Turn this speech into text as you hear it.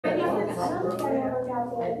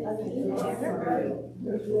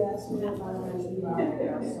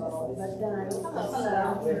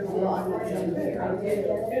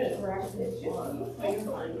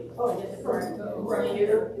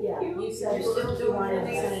Yeah, you said you're still doing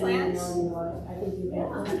any plans? I think you can.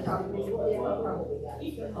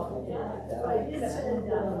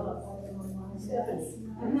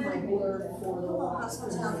 My word for the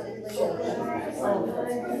hospitality.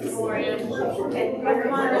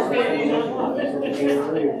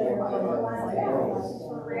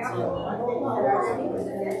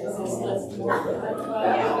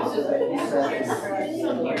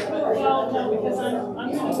 Well, no, because I'm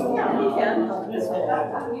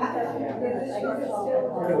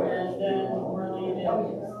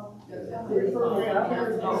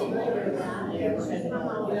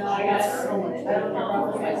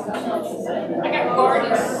I got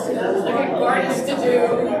gardens to do.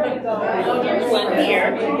 Here's one here.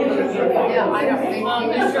 Yeah, I don't think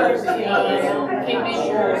New Jersey,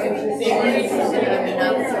 Kingfisher,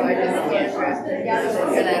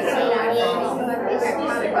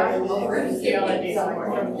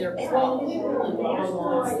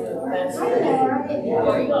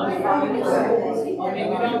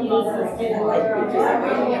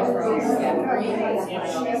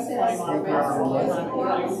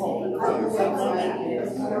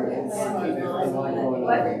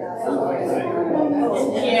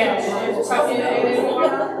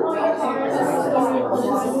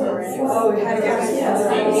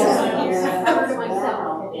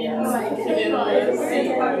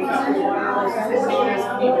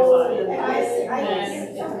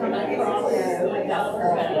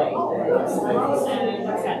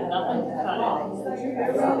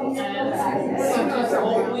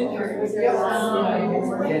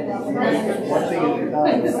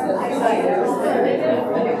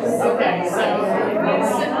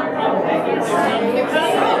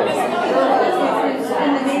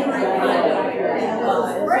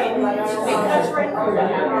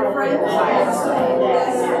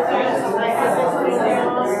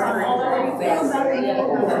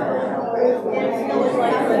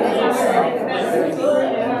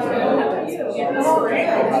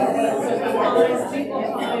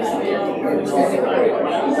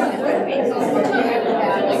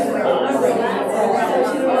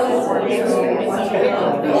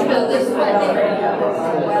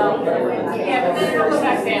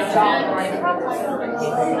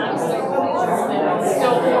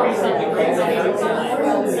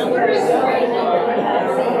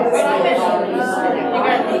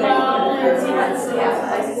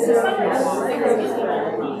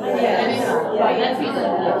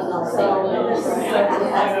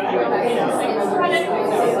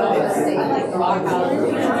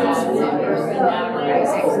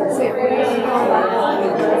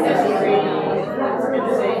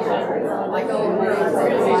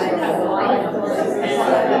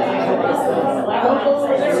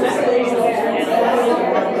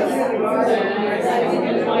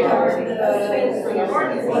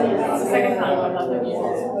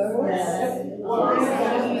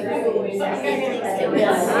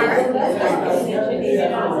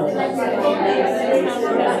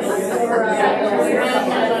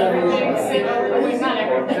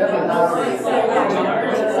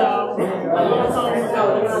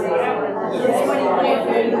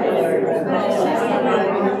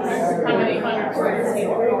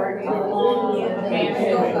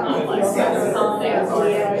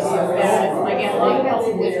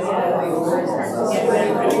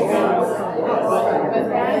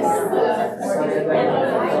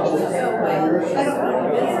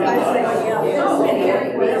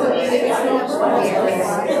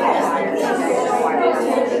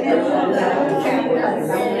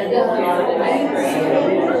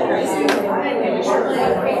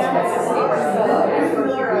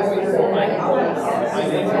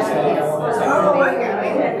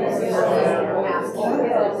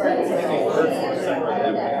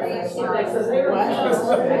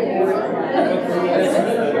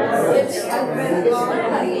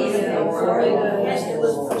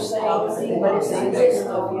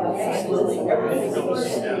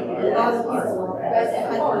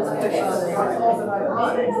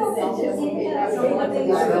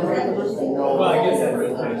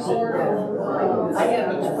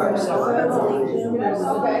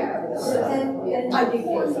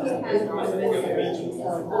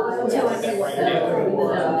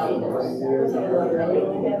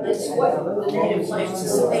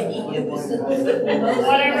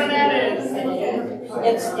 Whatever that is.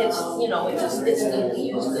 It's you know, it's just we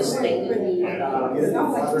use this thing.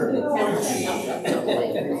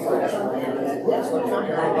 That's what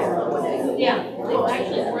Yeah, well,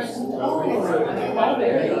 actually, we're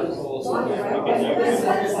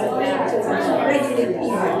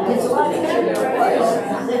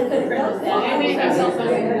I made myself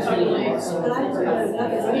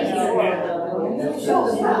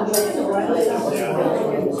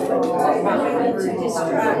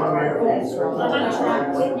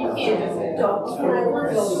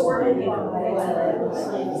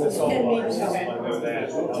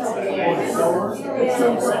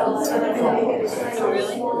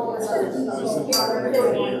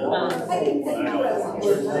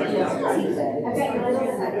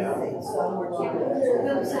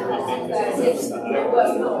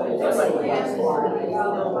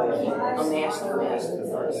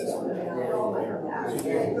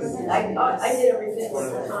I did everything with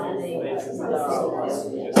the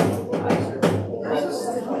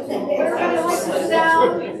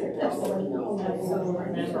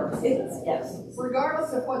Yes.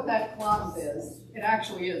 Regardless of what that clock says, it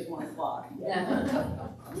actually is 1 o'clock.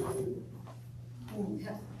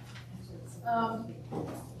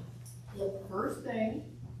 First thing,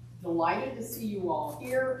 delighted to see you all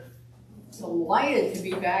here. Delighted to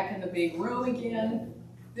be back in the big room again.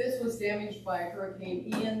 This was damaged by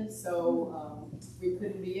Hurricane Ian, so we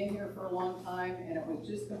couldn't be in here for a long time, and it was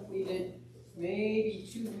just completed maybe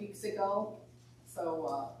 2 weeks ago.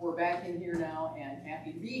 So we're back in here now and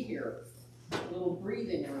happy to be here. A little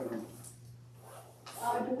breathing room.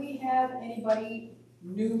 Do we have anybody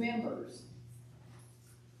new members?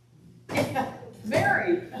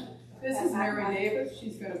 Mary! This is Mary Davis.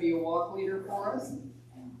 She's going to be a walk leader for us.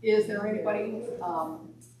 Is there anybody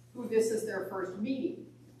who this is their first meeting?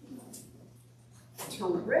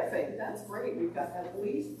 Terrific. That's great. We've got at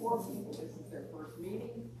least 4 people. This is their first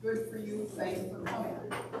meeting. Good for you. Thanks for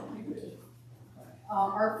coming.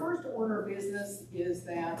 Our first order of business is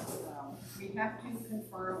that we have to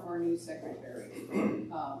confirm our new secretary.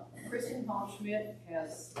 Kristen Hofschmidt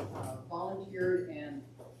has volunteered and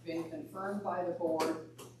been confirmed by the board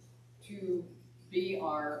to be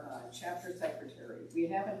our chapter secretary. We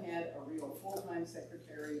haven't had a real full-time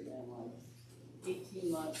secretary in like 18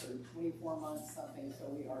 months or 24 months, something, so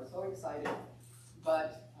we are so excited,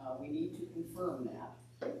 but we need to confirm that.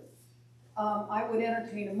 I would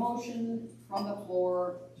entertain a motion from the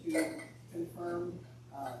floor to confirm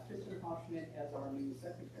Kristen Hofschmidt as our new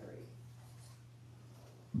secretary.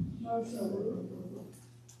 Motion.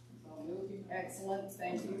 So moved. Excellent,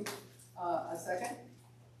 thank you. A second?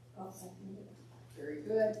 I'll second it. Very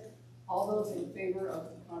good. All those in favor of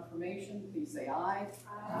confirmation, please say aye.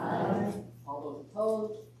 Aye. All those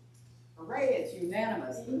opposed? Hooray, it's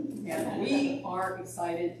unanimous. And we are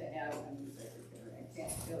excited to have a new secretary. I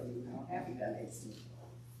can't tell you how happy that makes me.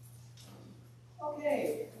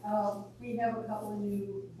 Okay, we have a couple of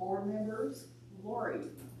new board members. Lori.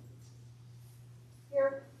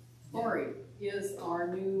 Here. Lori is our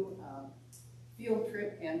new field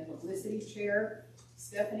trip and publicity chair.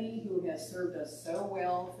 Stephanie, who has served us so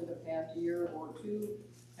well for the past year or two,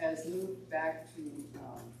 has moved back to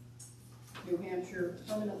New Hampshire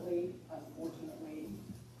permanently, unfortunately,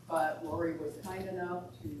 but Lori was kind enough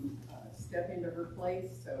to step into her place,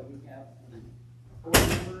 so we have a board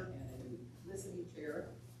member and a new publicity chair.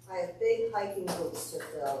 I have big hiking boots to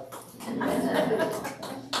fill.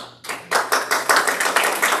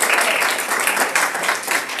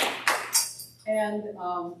 And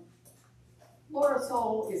Laura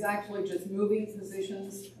Soul is actually just moving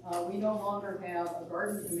positions. We no longer have a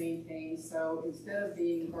garden to maintain, so instead of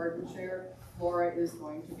being garden chair, Laura is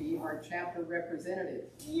going to be our chapter representative.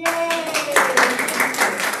 Yay!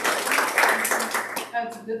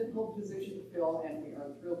 That's a difficult position to fill, and we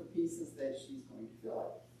are thrilled to pieces that she's going to fill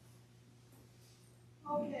it.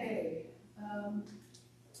 Okay.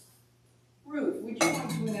 Ruth, would you like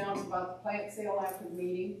to announce about the plant sale after the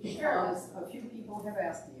meeting? Sure. Because a few people have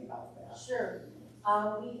asked me about that. Sure.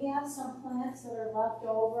 We have some plants that are left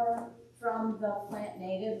over from the Plant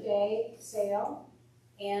Native Day sale,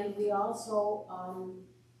 and we also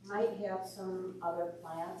might have some other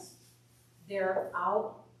plants. They're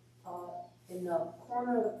out in the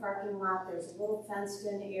corner of the parking lot. There's a little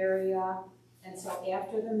fenced-in area, and so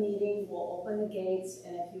after the meeting, we'll open the gates,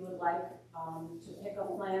 and if you would like to pick a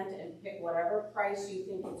plant and pick whatever price you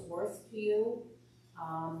think it's worth to you,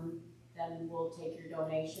 then we'll take your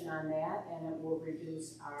donation on that, and it will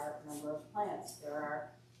reduce our number of plants. There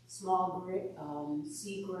are small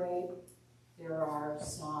sea grape, there are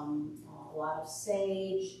some, a lot of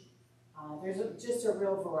sage, there's just a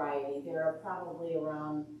real variety. There are probably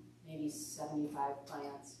around maybe 75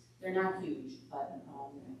 plants. They're not huge, but,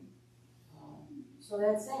 so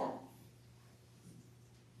that's that.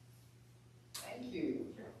 Thank you.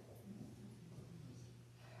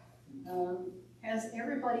 Has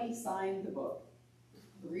everybody signed the book?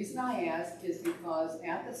 The reason I ask is because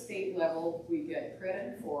at the state level, we get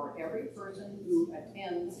credit for every person who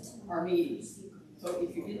attends our meetings. So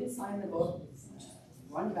if you didn't sign the book,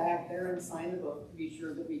 run back there and sign the book to be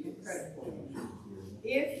sure that we get credit for you.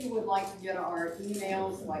 If you would like to get our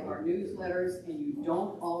emails, like our newsletters, and you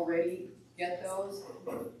don't already get those,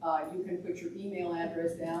 you can put your email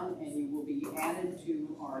address down and you will be added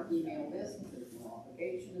to our email list. There's no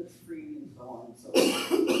obligation, it's free, and so on and so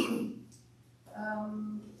forth.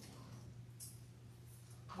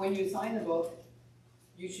 When you sign the book,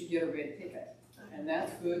 you should get a red ticket, and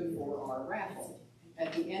that's good for our raffle.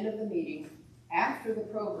 At the end of the meeting, after the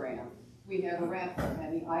program, we have a raffle,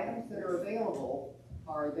 and the items that are available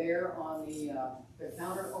are there on the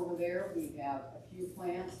counter over there. We have a few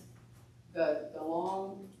plants. The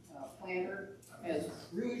long planter has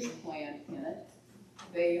rouge plant in it.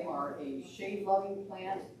 They are a shade-loving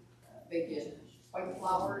plant. They get white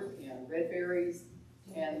flowers and red berries,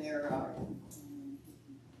 and they're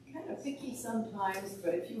kind of picky sometimes,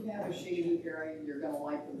 but if you have a shady area, you're going to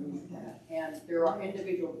like the rouge plant. And there are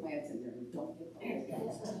individual plants in there. You don't get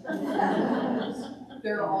those.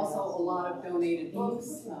 There are also a lot of donated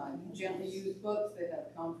books, gently used books that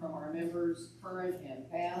have come from our members, current and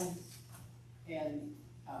past, and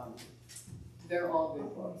they're all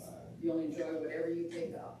good books. You'll enjoy whatever you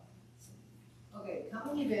pick up. Okay,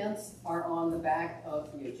 coming events are on the back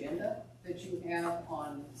of the agenda that you have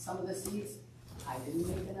on some of the seats. I didn't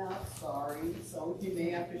make it out, sorry, so you may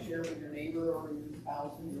have to share with your neighbor or your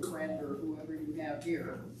spouse or your friend or whoever you have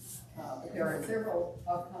here. But there are several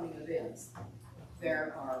upcoming events.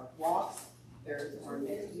 There are walks, there's our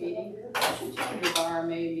next meeting, there's our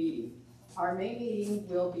May meeting. Our May meeting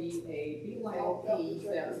will be a BYOP,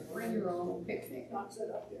 that's bring your own picnic.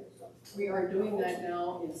 We are doing that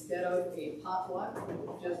now instead of a potluck.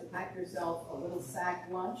 Just pack yourself a little sack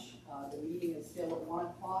lunch. The meeting is still at 1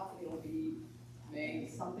 o'clock. It'll be May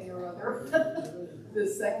something or other. The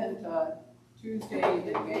second Tuesday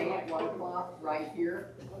in May at 1 o'clock right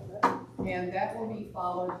here. And that will be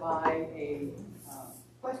followed by a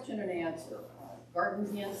question and answer. Garden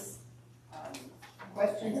hints,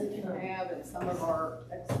 questions that you have, and some of our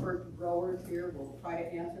expert growers here will try to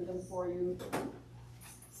answer them for you.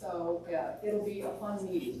 So yeah, it'll be a fun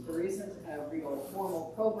meeting. There isn't a real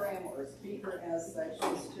formal program or a speaker as such.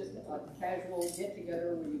 It's just a casual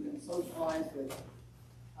get-together where you can socialize with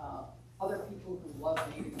other people who love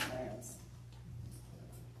native plants.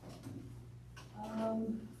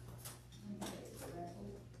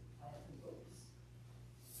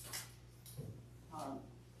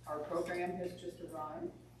 Our program has just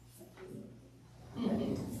arrived.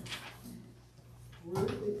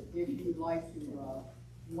 Ruth, if you'd like to,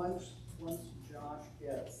 once Josh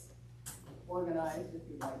gets organized, if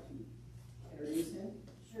you'd like to introduce him.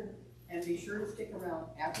 Sure. And be sure to stick around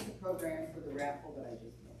after the program for the raffle that I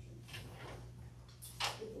just mentioned.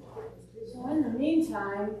 So in the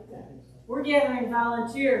meantime, we're gathering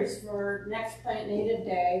volunteers for next Plant Native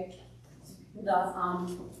Day. The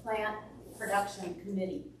plant production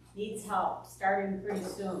committee needs help starting pretty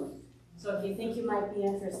soon. So if you think you might be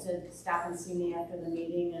interested, stop and see me after the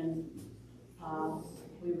meeting, and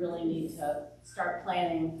we really need to start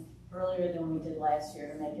planning earlier than we did last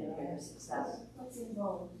year to make it a bigger success. What's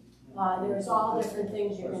involved? There's all different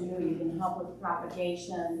things you can do. You can help with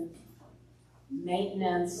propagation,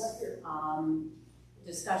 maintenance,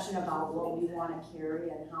 discussion about what we want to carry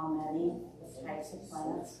and how many types of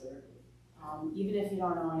plants. Even if you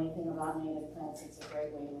don't know anything about native plants, it's a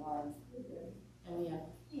great way to learn. And we have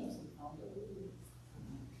some help.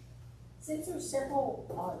 Since there's several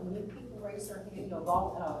new people raised their hand, I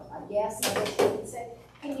guess you would say,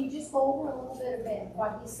 can you just go over a little bit about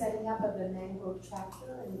what he's setting up of the Mangrove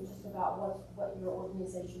chapter and just about what your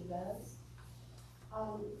organization does?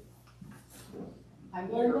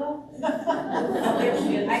 I'm Linda?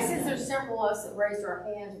 I since there's several of us that raised our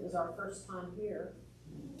hands, it was our first time here.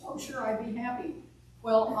 Oh, sure, I'd be happy.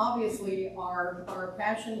 Well, obviously, our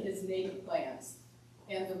passion is native plants.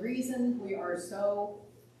 And the reason we are so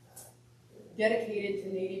dedicated to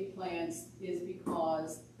native plants is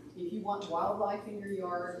because if you want wildlife in your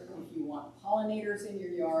yard, if you want pollinators in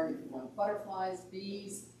your yard, if you want butterflies,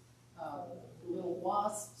 bees, little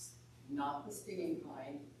wasps, not the stinging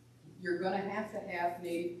kind, you're going to have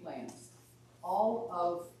native plants. All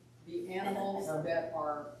of the animals that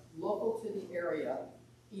are local to the area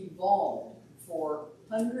evolved for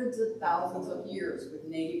hundreds of thousands of years with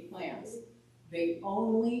native plants. They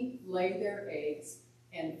only lay their eggs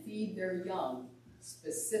and feed their young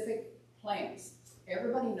specific plants.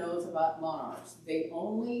 Everybody knows about monarchs. They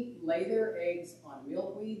only lay their eggs on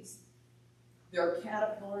milkweeds Their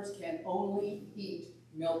caterpillars can only eat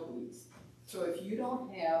milkweeds. So if you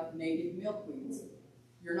don't have native milkweeds,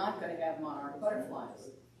 you're not going to have monarch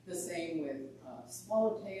butterflies. The same with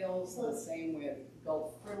swallowtails, the same with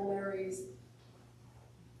Gulf fritillaries.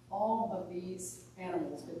 All of these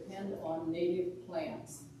animals depend on native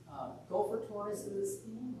plants. Gopher tortoises,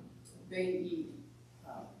 they eat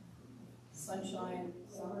sunshine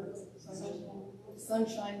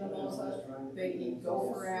mimosa, they eat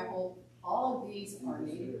gopher apple. All of these are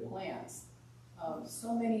native plants.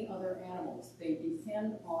 So many other animals, they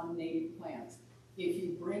depend on native plants. If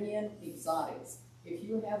you bring in exotics, if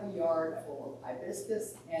you have a yard full of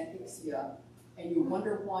hibiscus and ixia, and you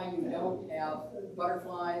wonder why you don't have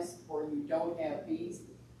butterflies or you don't have bees,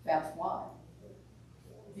 that's why.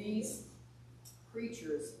 These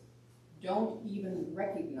creatures don't even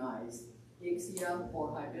recognize ixia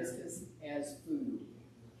or hibiscus as food.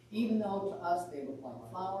 Even though to us they look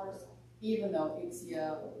like flowers, even though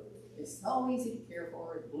ixia is so easy to care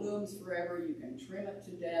for, it blooms forever, you can trim it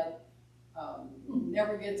to death,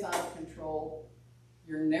 never gets out of control,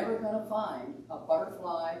 you're never going to find a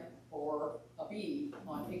butterfly or a bee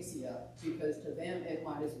on ixia because to them it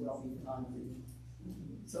might as well be concrete.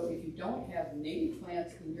 So if you don't have native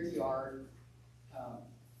plants in your yard,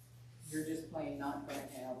 you're just plain not going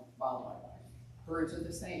to have wildlife. Birds are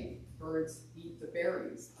the same. Birds eat the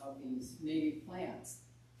berries of these native plants.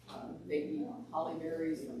 They eat holly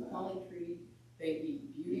berries from the holly tree. They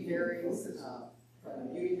eat beauty berries from the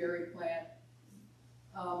beautyberry plant.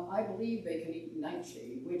 I believe they can eat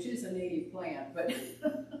nightshade, which is a native plant, but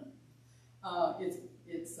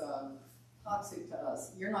it's toxic to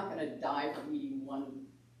us. You're not going to die from eating one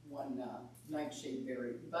nightshade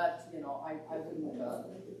berry, but you know I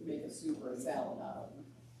wouldn't make a soup or a salad out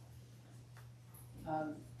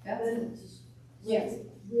of them. Yes.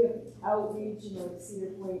 We have outreach, you know,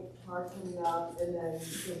 Cedar Point Park coming up, and then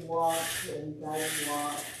you can walk and guide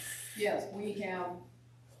walk. Yes, we have.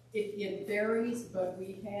 It varies, but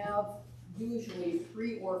we have usually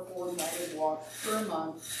 3 or 4 guided walks per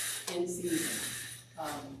month in season.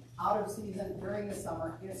 Out of season during the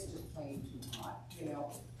summer, it's just plain too hot. You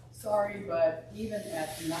know, sorry, but even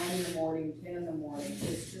at 9 in the morning, 10 in the morning,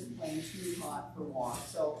 it's just plain too hot for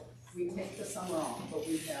walks. So we take the summer off, but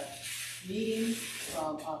we have meetings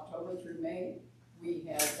from October through May. We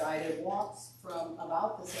have guided walks from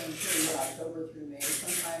about the same period, October through May.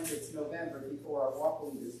 Sometimes it's November before our walk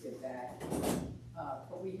leaders get back.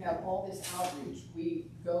 But we have all this outreach.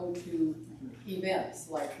 We go to events,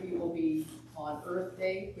 like we will be on Earth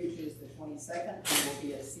Day, which is the 22nd. We will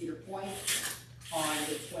be at Cedar Point on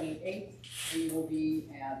the 28th. We will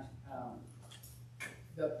be at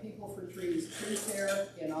the People for Trees Tree Fair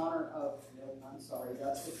in honor of, no, I'm sorry,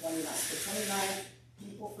 that's the 29th. The 29th,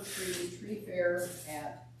 People for Trees Tree Fair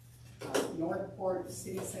at Northport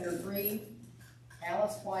City Center Green.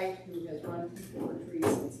 Alice White, who has run People for Trees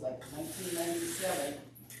since like 1997,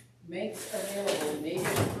 makes available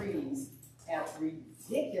native trees at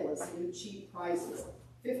ridiculously cheap prices.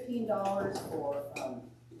 $15 for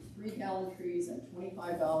 3-gallon trees and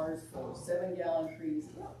 $25 for 7-gallon trees.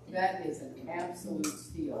 That is an absolute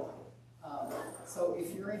steal. So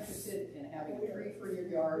if you're interested in having a tree for your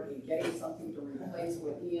yard and getting something to replace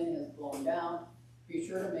what Ian has blown down, be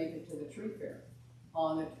sure to make it to the tree fair.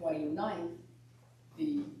 On the 29th,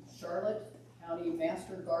 the Charlotte County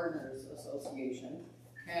Master Gardeners Association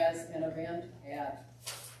has an event at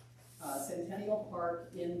Centennial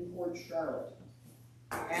Park in Port Charlotte.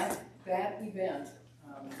 At that event,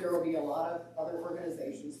 there will be a lot of other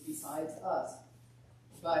organizations besides us,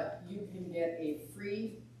 but you can get a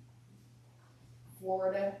free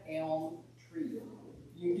Florida elm tree.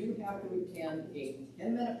 You do have to attend a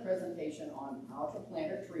 10-minute presentation on how to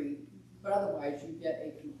plant a tree, but otherwise you get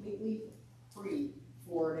a completely free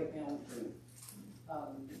Florida elm tree.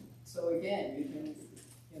 So again, you can,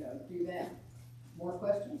 do that. More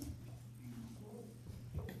questions?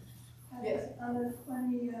 Yes. On the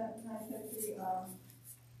 29th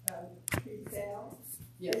tree sale,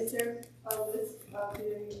 Yes. is there a list of the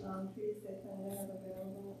trees that they have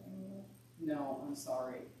available anywhere? No, I'm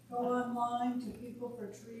sorry. Go online to People for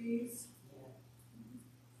Trees.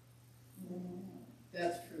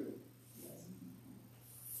 That's true.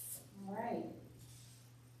 All right.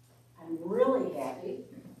 I'm really happy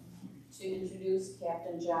to introduce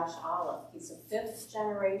Captain Josh Olive. He's a 5th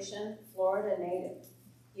generation Florida native.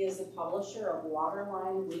 He is the publisher of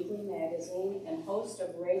Waterline Weekly Magazine and host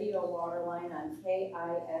of Radio Waterline on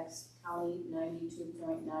KIX County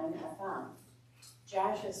 92.9 FM.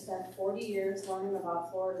 Josh has spent 40 years learning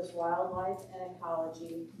about Florida's wildlife and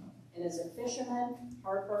ecology and is a fisherman,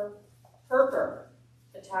 herper,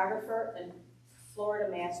 photographer, and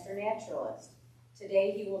Florida Master Naturalist.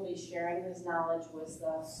 Today he will be sharing his knowledge with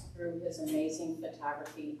us through his amazing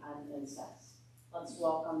photography on insects. Let's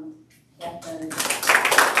welcome Captain.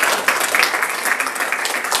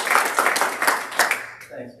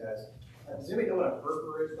 Thanks, guys. Does anybody know what a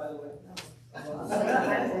herper is, by the way?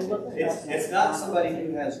 It's not somebody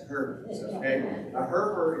who has herpes, okay? A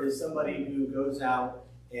herper is somebody who goes out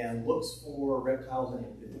and looks for reptiles and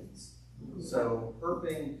amphibians. So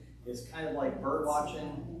herping is kind of like bird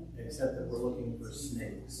watching, except that we're looking for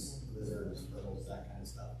snakes, lizards, turtles, that kind of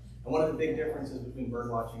stuff. And one of the big differences between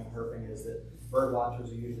bird watching and herping is that bird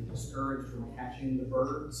watchers are usually discouraged from catching the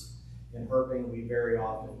birds. In herping, we very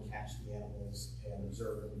often catch the animals and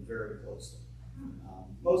observe them very closely.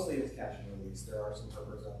 Mostly it's catch and release. There are some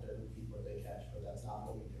herpers out there who keep what they catch, but that's not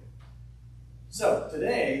what we do. So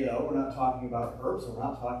today, though, we're not talking about herps, we're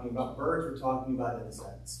not talking about birds, we're talking about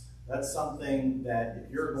insects. That's something that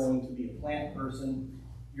if you're going to be a plant person,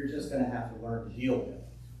 you're just going to have to learn to deal with.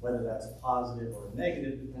 Whether that's a positive or a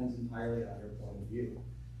negative depends entirely on your point of view.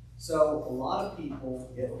 So a lot of people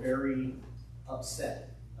get very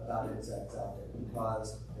upset about insects out there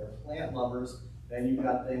because they're plant lovers. Then you've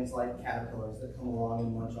got things like caterpillars that come along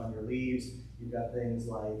and munch on your leaves. You've got things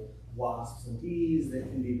like wasps and bees that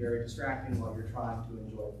can be very distracting while you're trying to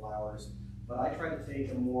enjoy flowers. But I try to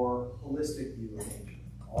take a more holistic view of nature.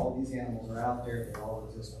 All of these animals are out there, they all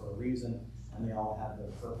exist for a reason, and they all have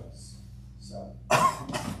their purpose. So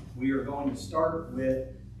we are going to start with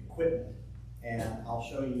equipment, and I'll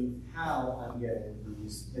show you how I'm getting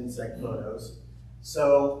these insect photos.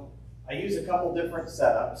 So I use a couple different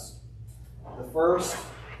setups. The first,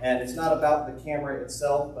 and it's not about the camera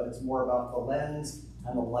itself, but it's more about the lens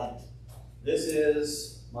and the light. This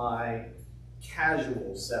is my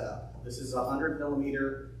casual setup. This is a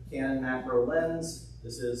 100mm Canon macro lens.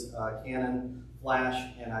 This is a Canon flash,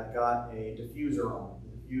 and I've got a diffuser on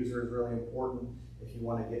it. The diffuser is really important if you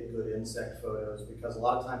want to get good insect photos because a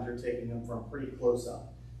lot of times you're taking them from pretty close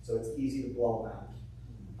up, so it's easy to blow them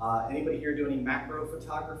out. Anybody here do any macro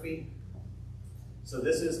photography? So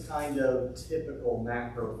this is kind of typical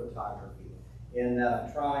macro photography in that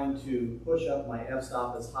I'm trying to push up my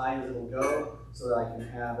f-stop as high as it'll go so that I can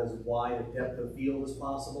have as wide a depth of field as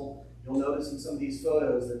possible. You'll notice in some of these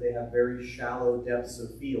photos that they have very shallow depths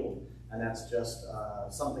of field, and that's just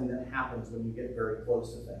something that happens when you get very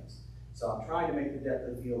close to things. So I'm trying to make the depth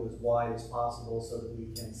of field as wide as possible so that we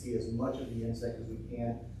can see as much of the insect as we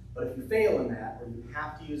can. But if you fail in that, or you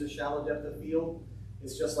have to use a shallow depth of field,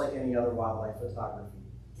 it's just like any other wildlife photography.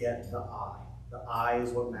 Get the eye. The eye is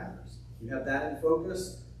what matters. If you have that in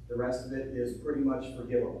focus, the rest of it is pretty much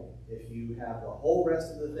forgivable. If you have the whole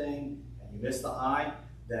rest of the thing and you miss the eye,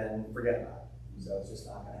 then forget about it. So it's just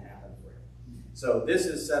not going to happen for you. So this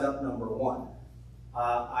is setup number one.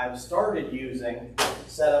 I've started using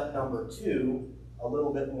setup number two a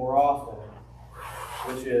little bit more often,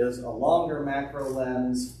 which is a longer macro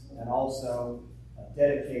lens and also a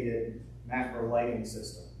dedicated macro lighting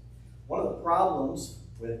system. One of the problems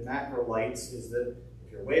with macro lights is that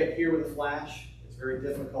if you're way up here with a flash, it's very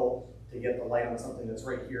difficult to get the light on something that's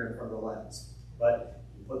right here in front of the lens. But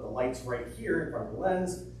if you put the lights right here in front of the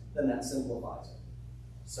lens, then that simplifies it.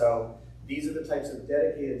 So these are the types of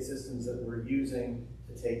dedicated systems that we're using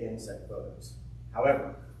to take insect photos.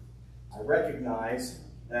 However, I recognize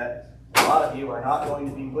that a lot of you are not going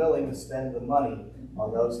to be willing to spend the money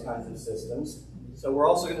on those kinds of systems. So we're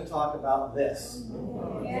also going to talk about this.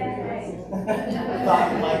 Talking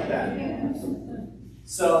like that.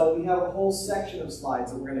 So we have a whole section of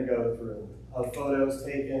slides that we're going to go through of photos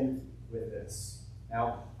taken with this.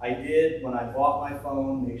 Now, I did, when I bought my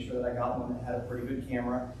phone, make sure that I got one that had a pretty good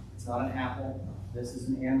camera. It's not an Apple. This is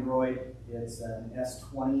an Android. It's an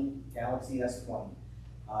S20, Galaxy S20.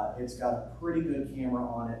 It's got a pretty good camera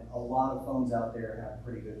on it. A lot of phones out there have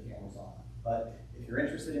pretty good cameras on it. But if you're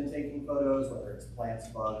interested in taking photos, whether it's plants,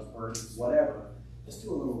 bugs, birds, whatever, just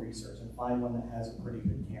do a little research and find one that has a pretty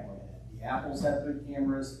good camera in it. The Apples have good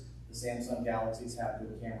cameras. The Samsung Galaxies have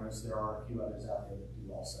good cameras. There are a few others out there that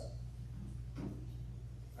do also.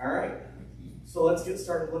 All right, so let's get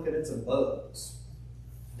started looking at some bugs.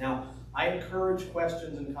 Now, I encourage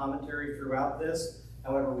questions and commentary throughout this.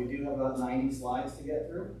 However, we do have about 90 slides to get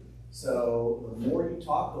through. So the more you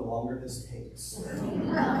talk, the longer this takes.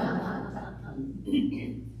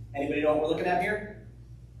 Anybody know what we're looking at here?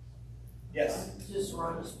 Yes? It's just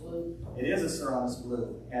Serranus blue. It is a Serranus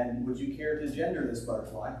blue. And would you care to gender this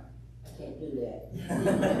butterfly? I can't do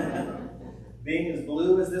that. Being as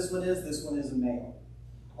blue as this one is a male.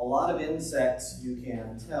 A lot of insects you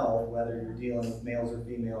can tell whether you're dealing with males or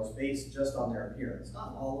females based just on their appearance.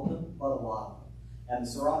 Not all of them, but a lot of them. And the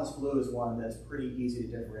Serranus blue is one that's pretty easy to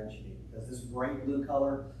differentiate because this bright blue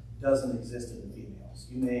color doesn't exist in the females.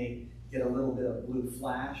 You may get a little bit of blue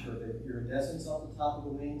flash or the iridescence on the top of the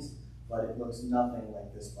wings, but it looks nothing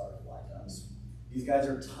like this butterfly does. These guys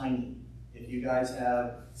are tiny. If you guys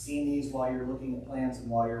have seen these while you're looking at plants and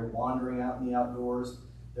while you're wandering out in the outdoors,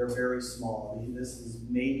 they're very small. I mean, this is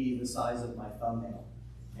maybe the size of my thumbnail.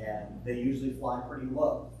 And they usually fly pretty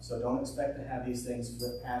low. So don't expect to have these things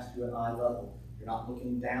flip past you at eye level. If you're not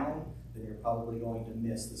looking down, then you're probably going to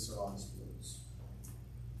miss the Serranus blues.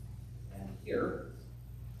 And here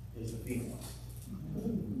is the female.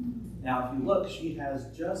 Now, if you look, she has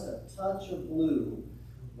just a touch of blue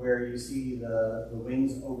where you see the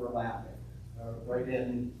wings overlapping. Right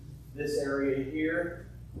in this area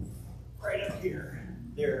here, right up here.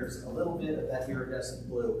 There's a little bit of that iridescent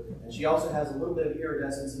blue. And she also has a little bit of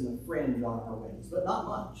iridescence in the fringe on her wings, but not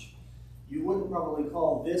much. You wouldn't probably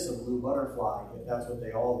call this a blue butterfly if that's what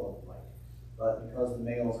they all look like. But because the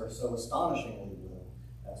males are so astonishingly blue,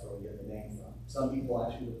 that's where we get the name from. Some people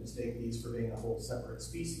actually would mistake these for being a whole separate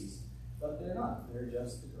species, but they're not. They're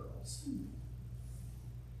just the girls.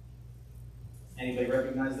 Anybody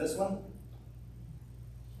recognize this one?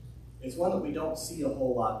 It's one that we don't see a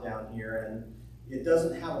whole lot down here, and it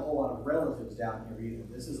doesn't have a whole lot of relatives down here either.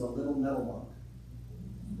 This is a little meadowlark.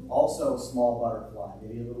 Also a small butterfly,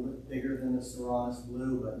 maybe a little bit bigger than the Serranus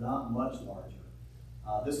blue, but not much larger.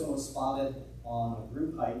 This one was spotted on a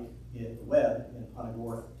group hike in the Webb in Punta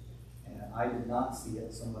Gorda, and I did not see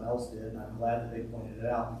it, someone else did, and I'm glad that they pointed it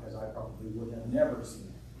out because I probably would have never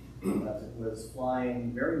seen it. Because it was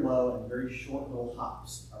flying very low and very short little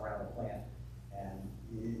hops around the plant, and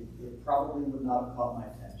it probably would not have caught my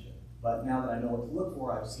attention. But now that I know what to look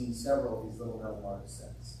for, I've seen several of these little meadowlarks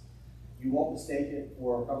since. You won't mistake it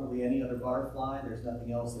for probably any other butterfly. There's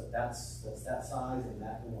nothing else that's that size and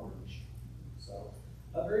that orange. So,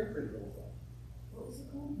 a very pretty little thing. What was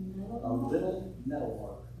it called? A little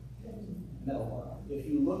meadowlark. Meadowlark. If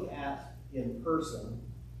you look at in person,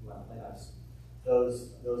 well,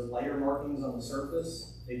 those lighter markings on the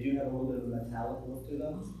surface, they do have a little bit of a metallic look to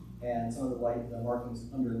them. And some of the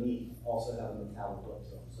markings underneath also have a metallic look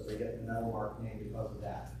to them. So they get the meadowlark name because of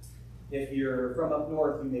that. If you're from up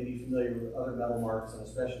north, you may be familiar with other meadowlarks, and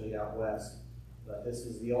especially out west. But this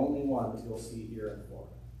is the only one that you'll see here in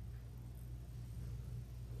Florida.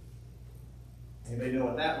 Anybody know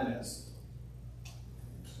what that one is?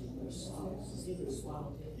 Zebra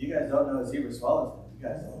swallowtail. You guys don't know a zebra swallowtail. You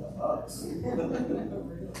guys don't know bugs.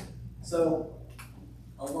 So,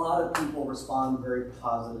 a lot of people respond very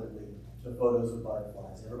positively to photos of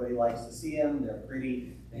butterflies. Everybody likes to see them. They're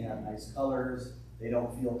pretty. They have nice colors. They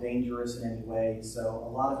don't feel dangerous in any way. So, a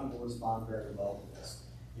lot of people respond very well to this.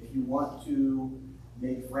 If you want to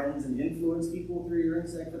make friends and influence people through your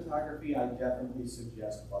insect photography, I definitely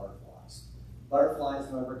suggest butterflies. Butterflies,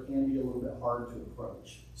 however, can be a little bit hard to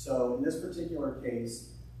approach. So in this particular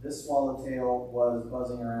case, this swallowtail was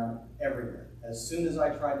buzzing around everywhere. As soon as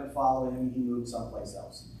I tried to follow him, he moved someplace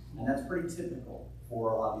else. And that's pretty typical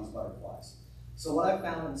for a lot of these butterflies. So what I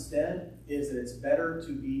found instead is that it's better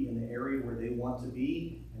to be in the area where they want to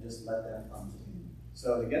be and just let them come to me.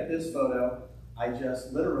 So to get this photo, I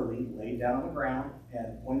just literally laid down on the ground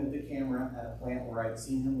and pointed the camera at a plant where I'd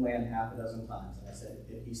seen him land half a dozen times. And I said,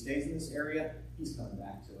 if he stays in this area, he's coming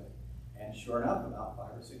back to it. And sure enough, about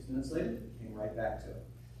 5 or 6 minutes later, he came right back to it.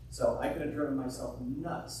 So I could have driven myself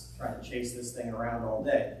nuts trying to chase this thing around all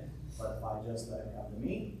day. But if I just let it come to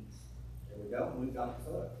me, there we go, and we've got the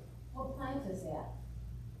photo. What plant is that?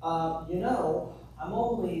 You know, I'm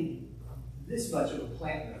only this much of a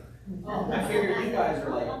plant nerd. I figured you guys are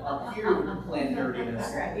like up here with plant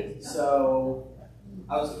nerdiness. Right. So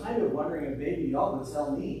I was kind of wondering if maybe y'all would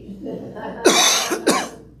tell me.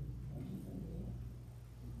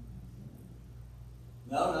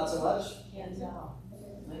 No, not so much? Can't tell.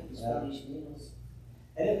 Might be Yeah. Spanish needles.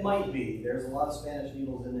 And it might be. There's a lot of Spanish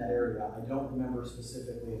needles in that area. I don't remember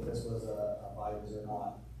specifically if this was a Vides or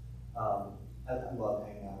not. I love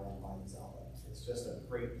hanging out around Vides outlet. It's just a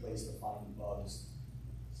great place to find bugs.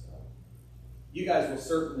 So you guys will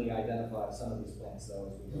certainly identify some of these plants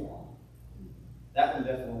though as we go along. That one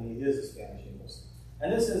definitely is a Spanish needles.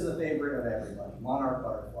 And this is a favorite of everybody. Monarch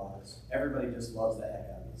butterflies. Everybody just loves the heck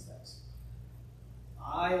out of these things.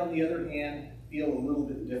 I, on the other hand, feel a little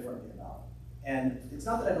bit differently about them. And it's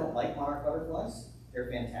not that I don't like monarch butterflies. They're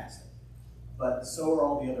fantastic. But so are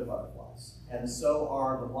all the other butterflies. And so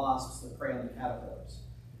are the wasps that prey on the caterpillars.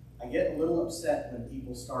 I get a little upset when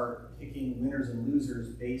people start picking winners and losers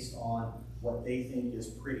based on what they think is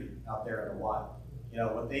pretty out there in the wild. You know,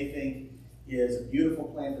 what they think is a beautiful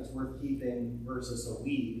plant that's worth keeping versus a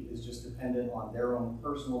weed is just dependent on their own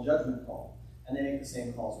personal judgment call. And they make the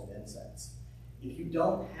same calls with insects. If you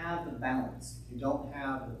don't have the balance, if you don't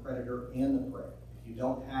have the predator and the prey, if you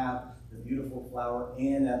don't have the beautiful flower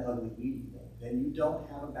and that ugly weedy thing, then you don't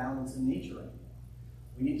have a balance in nature anymore.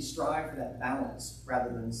 We need to strive for that balance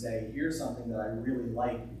rather than say, here's something that I really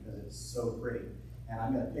like because it's so pretty, and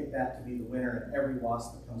I'm going to pick that to be the winner, and every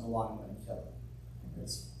wasp that comes along, I'm going to kill it.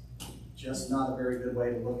 It's just not a very good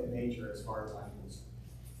way to look at nature as far as I'm concerned.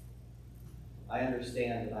 I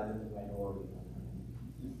understand that I'm in the minority.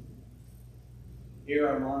 Here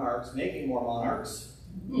are monarchs making more monarchs.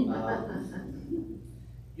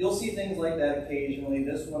 You'll see things like that occasionally.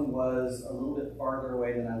 This one was a little bit farther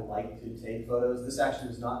away than I like to take photos. This actually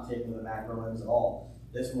was not taken with a macro lens at all.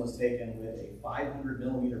 This one was taken with a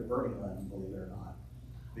 500mm birding lens, believe it or not,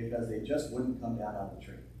 because they just wouldn't come down out of the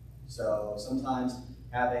tree. So sometimes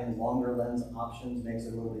having longer lens options makes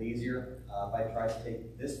it a little bit easier. If I tried to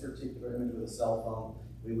take this particular image with a cell phone,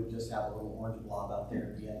 we would just have a little orange blob out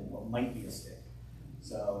there at the end of what might be a stick.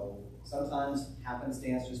 So sometimes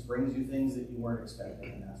happenstance just brings you things that you weren't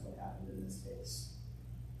expecting, and that's what happened in this case.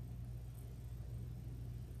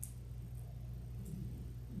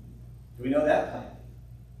 Do we know that plant?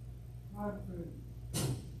 Frog fruit.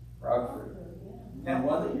 Frog fruit. And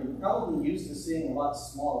one that you're probably used to seeing a lot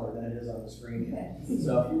smaller than it is on the screen.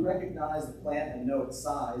 So if you recognize the plant and know its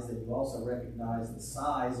size, then you also recognize the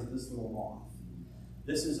size of this little moth.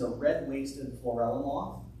 This is a red-waisted florella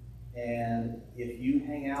moth, and if you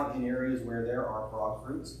hang out in areas where there are frog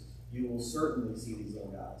fruits, you will certainly see these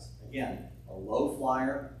little guys. Again, a low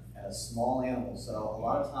flyer and a small animal, so a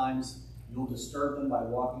lot of times you'll disturb them by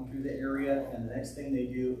walking through the area, and the next thing they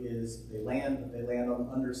do is they land on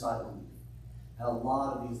the underside of the leaf. And a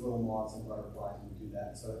lot of these little moths and butterflies will do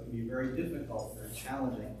that, so it can be very difficult, very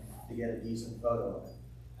challenging to get a decent photo of it.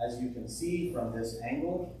 As you can see from this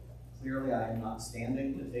angle, clearly I am not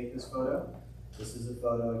standing to take this photo. This is a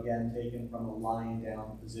photo, again, taken from a lying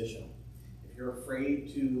down position. If you're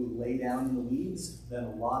afraid to lay down in the weeds, then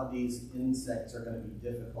a lot of these insects are going to be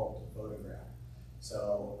difficult to photograph.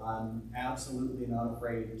 So I'm absolutely not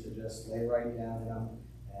afraid to just lay right down in them,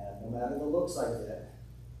 and no matter the looks I get,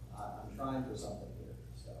 I'm trying for something here.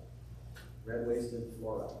 So, red-waisted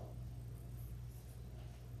florella.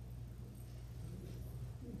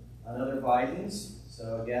 Another Bidens.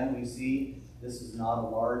 So again, we see this is not a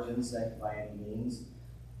large insect by any means.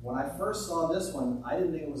 When I first saw this one, I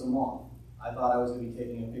didn't think it was a moth. I thought I was going to be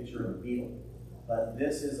taking a picture of a beetle. But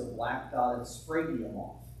this is a black-dotted Spraguea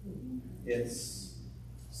moth. It's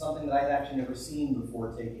something that I'd actually never seen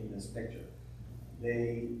before taking this picture.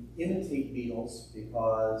 They imitate beetles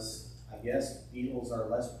because I guess beetles are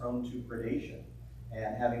less prone to predation.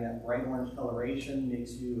 And having that bright orange coloration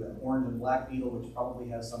makes you an orange and black beetle, which probably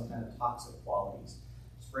has some kind of toxic qualities.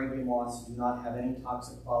 Spraguea moths do not have any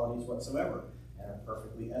toxic qualities whatsoever and are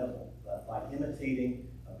perfectly edible. But by imitating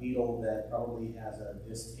a beetle that probably has a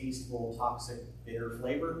distasteful, toxic, bitter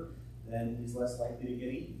flavor, then he's less likely to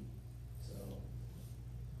get eaten. So,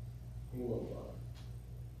 a little bug.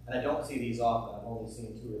 And I don't see these often. I've only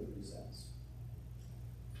seen 2 or 3 sets.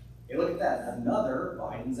 Okay, look at that. Another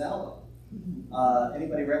Biden's aloe.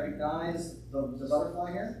 Anybody recognize the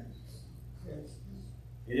butterfly here? Yes.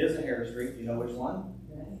 It is a hair streak. Do you know which one?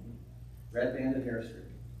 Red-banded hair streak.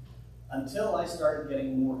 Until I started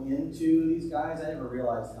getting more into these guys, I never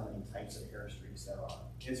realized how many types of hair streaks there are.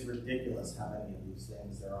 It's ridiculous how many of these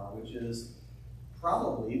things there are, which is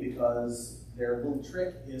probably because their little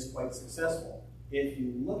trick is quite successful. If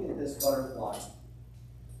you look at this butterfly,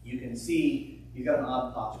 you can see he's got an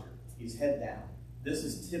odd posture. He's head down. This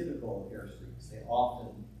is typical of hair streaks. They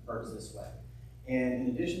often perch this way. And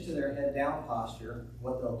in addition to their head down posture,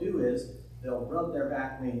 what they'll do is they'll rub their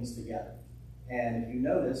back wings together. And if you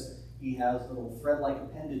notice, he has little thread-like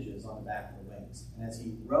appendages on the back of the wings. And as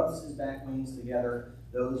he rubs his back wings together,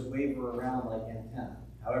 those waver around like antennae.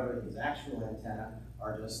 However, his actual antennae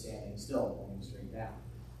are just standing still, pointing straight down.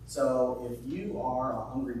 So if you are a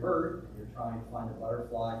hungry bird and you're trying to find a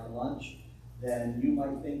butterfly for lunch, then you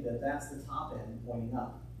might think that that's the top end pointing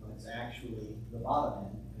up, when it's actually the bottom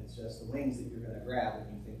end, and it's just the wings that you're going to grab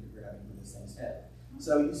when you think you're grabbing for this thing's head.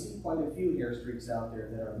 So you see quite a few hair streaks out there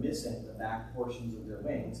that are missing the back portions of their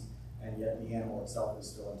wings, and yet the animal itself is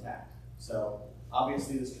still intact. So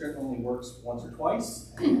obviously this trick only works once or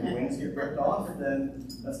twice, and if the wings get ripped off, then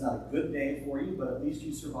that's not a good day for you, but at least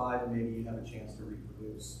you survive and maybe you have a chance to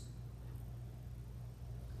reproduce.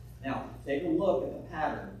 Now, take a look at the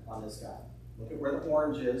pattern on this guy. Look at where the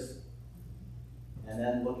orange is, and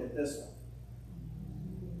then look at this one.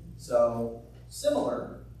 So,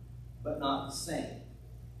 similar, but not the same.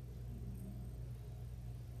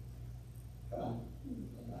 Come on.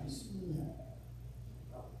 Nice.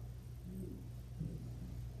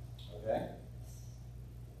 Okay.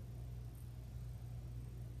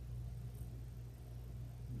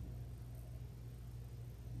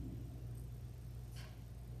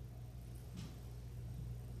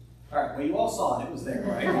 All right, well, you all saw it. It was there,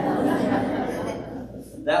 right?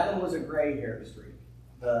 That one was a gray hair streak.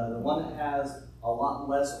 The one that has a lot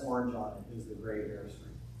less orange on it is the gray hair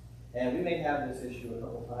streak. And we may have this issue a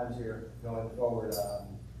couple times here going forward.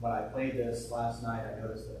 When I played this last night, I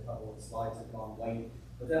noticed that a couple of the slides had gone white.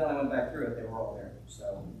 But then when I went back through it, they were all there.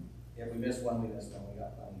 So if we missed one, we missed one. We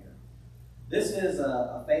got plenty here. This is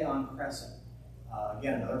a Phaon crescent.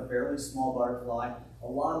 Again, another fairly small butterfly. A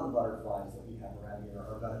lot of the butterflies that we have around here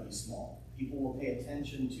are going to be small. People will pay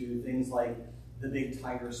attention to things like the big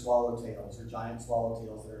tiger swallowtails or giant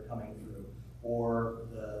swallowtails that are coming through, or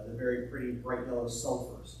the very pretty bright yellow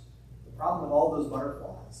sulfurs. The problem with all those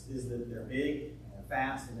butterflies is that they're big and they're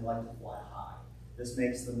fast and they like to fly high. This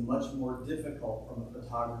makes them much more difficult from a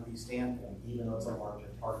photography standpoint, even though it's a larger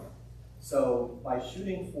target. So by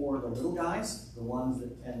shooting for the little guys, the ones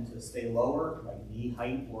that tend to stay lower, like knee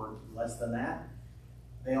height or less than that,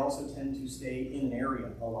 they also tend to stay in an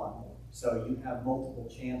area a lot more. So you have multiple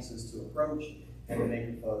chances to approach and to make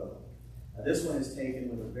a photo. Now, this one is taken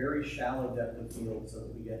with a very shallow depth of field so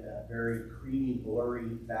that we get that very creamy, blurry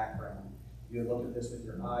background. You would look at this with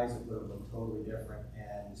your eyes, it would have looked totally different.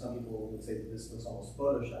 And some people would say that this looks almost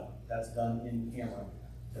Photoshopped. That's done in camera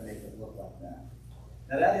to make it look like that.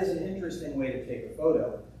 Now that is an interesting way to take a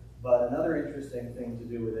photo, but another interesting thing to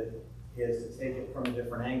do with it is to take it from a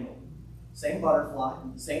different angle. Same butterfly,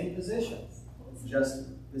 same position, just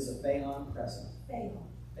this is a Phaon crescent.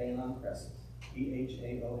 Phaon crescent,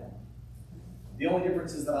 P-H-A-O-N. The only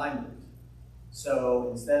difference is that I moved. So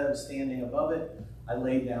instead of standing above it, I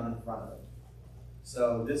laid down in front of it.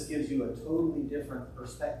 So this gives you a totally different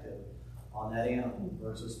perspective on that animal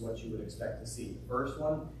versus what you would expect to see. The first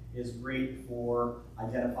one is great for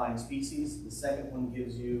identifying species. The second one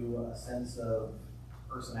gives you a sense of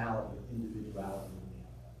personality, individuality.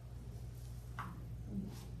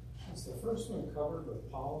 Is the first one covered with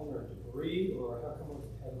pollen or debris, or how come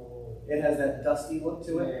it has a little... It has that dusty look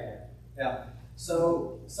to it? Yeah.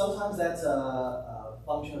 So sometimes that's a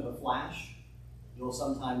function of a flash. You'll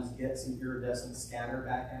sometimes get some iridescent scatter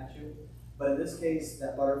back at you. But in this case,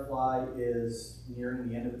 that butterfly is nearing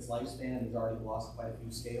the end of its lifespan. It's already lost quite a few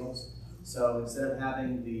scales. So instead of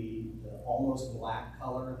having the almost black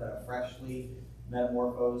color that a freshly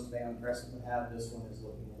metamorphosed Phaon crescent would have, this one is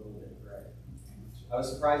looking a little bit gray. I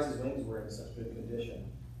was surprised his wings were in such good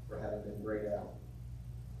condition for having been grayed out.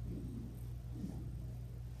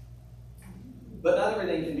 But not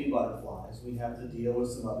everything can be butterflies. We have to deal with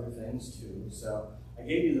some other things too. So I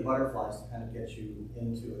gave you the butterflies to kind of get you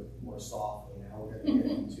into it more softly. Now we're going to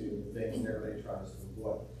get into the things that everybody tries to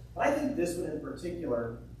avoid. But I think this one in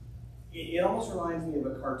particular, it almost reminds me of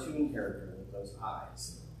a cartoon character with those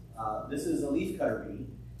eyes. This is a leafcutter bee.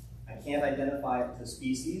 I can't identify it to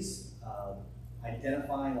species.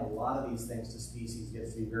 Identifying a lot of these things to species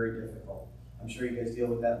gets to be very difficult. I'm sure you guys deal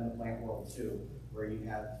with that in the plant world too, where you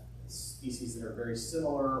have species that are very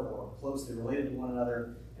similar or closely related to one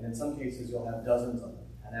another, and in some cases you'll have dozens of them,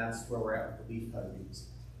 and that's where we're at with the leafcutter bees.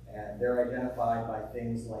 And they're identified by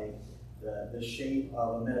things like the shape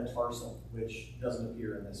of a metatarsal, which doesn't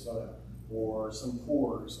appear in this photo, or some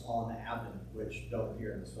pores on the abdomen, which don't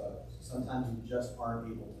appear in this photo. So sometimes you just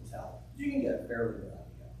aren't able to tell. You can get a fairly good idea.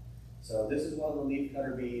 So this is one of the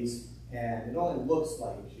leafcutter bees, and it only looks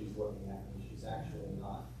like she's looking at me. She's actually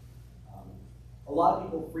not. A lot of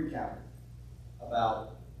people freak out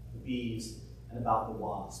about the bees and about the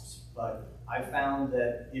wasps, but I found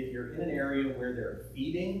that if you're in an area where they're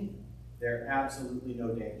feeding, they're absolutely no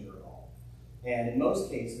danger at all. And in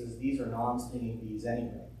most cases, these are non-stinging bees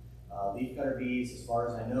anyway. Leafcutter bees, as far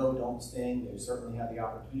as I know, don't sting. They certainly have the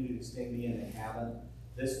opportunity to sting me, and they haven't.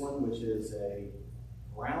 This one, which is a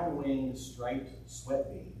brown-winged striped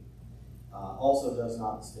sweat bee, also does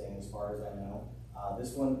not sting as far as I know.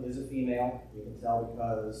 This one is a female. We can tell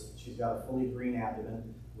because she's got a fully green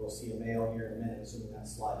abdomen. We'll see a male here in a minute, assuming that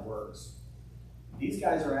slide works. These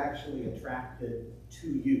guys are actually attracted to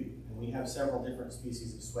you, and we have several different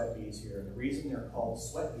species of sweat bees here. And the reason they're called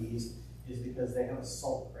sweat bees is because they have a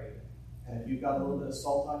salt craving. And if you've got a little bit of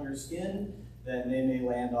salt on your skin, then they may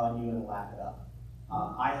land on you and lap it up.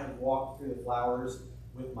 I have walked through the flowers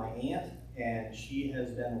with my aunt, and she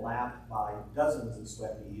has been lapped by dozens of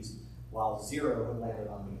sweat bees, while 0 have landed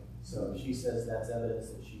on me. So she says that's evidence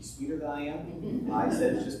that she's sweeter than I am. I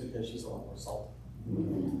said it's just because she's a lot more salty.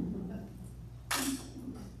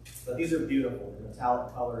 But these are beautiful. The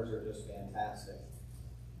metallic colors are just fantastic.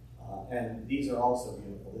 And these are also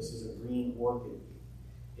beautiful. This is a green orchid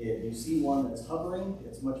bee. If you see one that's hovering,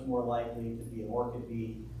 it's much more likely to be an orchid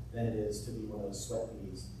bee than it is to be one of those sweat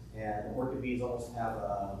bees. And orchid bees almost have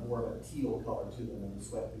more of a teal color to them than the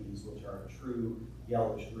sweat bees, which are a true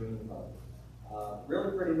yellowish green color.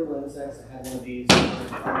 Really pretty little insects. I had one of these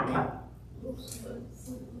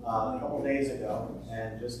a couple days ago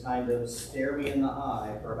and just kind of stare me in the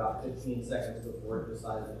eye for about 15 seconds before it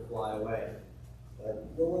decided to fly away.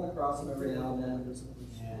 But you'll run across them every now and then,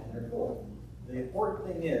 and they're cool. The important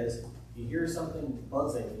thing is, if you hear something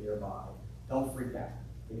buzzing nearby, don't freak out,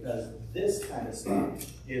 because this kind of stuff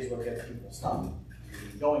is what gets people stuck.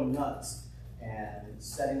 Going nuts and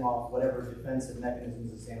setting off whatever defensive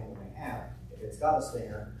mechanisms this animal may have. If it's got a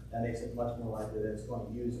stinger, that makes it much more likely that it's going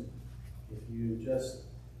to use it. If you just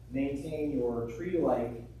maintain your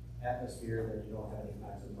tree-like atmosphere, then you don't have any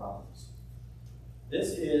kinds of problems.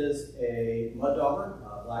 This is a mud dauber,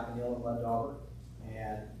 black and yellow mud dauber,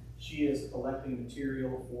 and she is collecting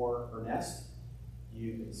material for her nest.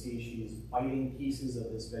 You can see she's biting pieces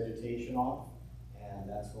of this vegetation off, and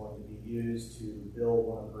that's going to be used to build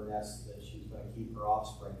one of her nests that she's going to keep her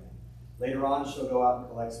offspring in. Later on, she'll go out and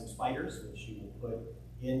collect some spiders, which she will put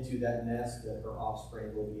into that nest that her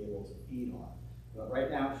offspring will be able to feed on. But right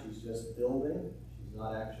now, she's just building. She's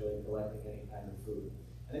not actually collecting any kind of food.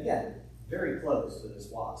 And again, very close to this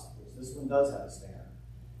wasp, because this one does have a stinger.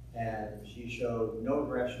 And she showed no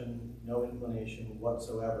aggression, no inclination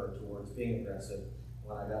whatsoever towards being aggressive.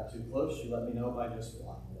 When I got too close, she let me know by just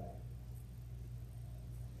flying away.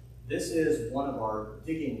 This is one of our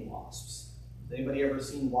digging wasps. Has anybody ever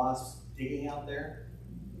seen wasps digging out there?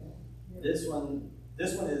 This one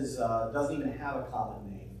is doesn't even have a common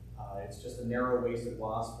name. It's just a narrow-waisted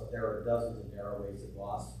wasp, but there are dozens of narrow-waisted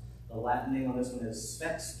wasps. The Latin name on this one is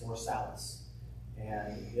Sphex dorsalis.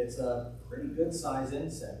 And it's a pretty good-sized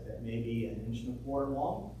insect that may be 1.25 inches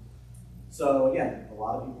long. So again, a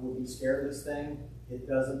lot of people would be scared of this thing. It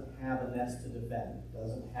doesn't have a nest to defend. It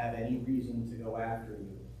doesn't have any reason to go after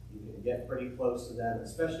you. You can get pretty close to them,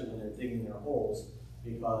 especially when they're digging their holes,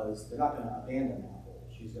 because they're not going to abandon that hole.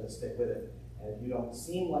 She's going to stick with it. And if you don't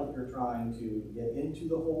seem like you're trying to get into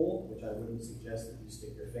the hole, which I wouldn't suggest that you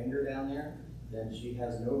stick your finger down there, then she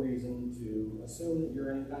has no reason to assume that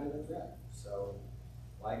you're any kind of a threat. So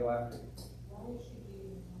why go after you? Why is she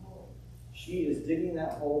digging the hole? She is digging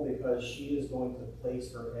that hole because she is going to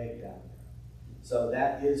place her egg down there. So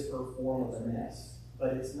that is her form of a nest.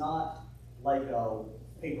 But it's not like a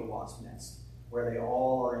paper wasp nest, where they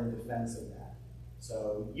all are in defense of that.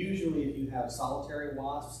 So usually if you have solitary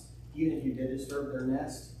wasps, even if you did disturb their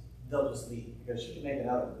nest, they'll just leave, because she can make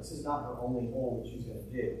another one. This is not her only hole that she's going to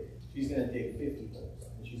dig. She's going to dig 50 holes,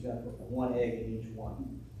 and she's going to put one egg in each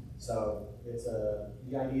one. So it's the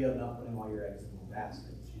idea of not putting all your eggs in one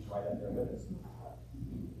basket. She's right up there with us.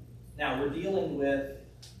 Now, we're dealing with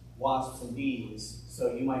wasps and bees,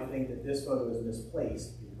 so you might think that this photo is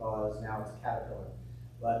misplaced because now it's a caterpillar.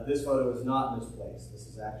 But this photo is not misplaced. This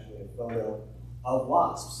is actually a photo of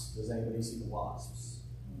wasps. Does anybody see the wasps?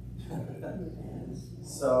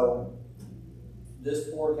 So this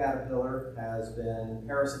poor caterpillar has been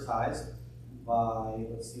parasitized by,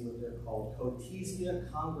 let's see what they're called, Cotesia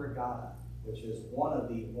congregata, which is one of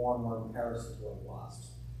the hornworm parasitoid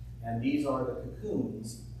wasps. And these are the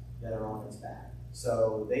cocoons that are on its back.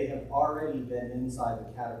 So they have already been inside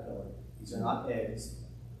the caterpillar. These are not eggs.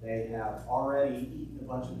 They have already eaten a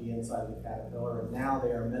bunch of the inside of the caterpillar, and now they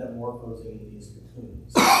are metamorphosing in these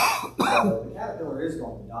cocoons. So the caterpillar is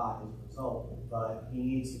going to die as a result, but he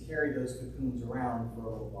needs to carry those cocoons around for a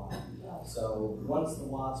little while. So once the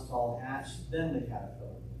wasps all hatch, then the caterpillar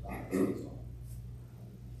will die as a result.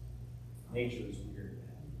 Nature is weird.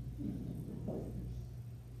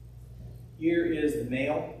 Here is the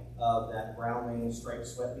male of that brown-maned striped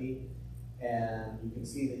sweat bee. And you can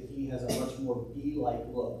see that he has a much more bee-like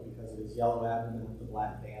look because of his yellow abdomen with the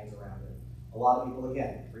black bands around it. A lot of people,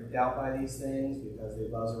 again, freaked out by these things because they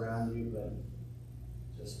buzz around you, but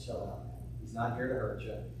just chill out, man. He's not here to hurt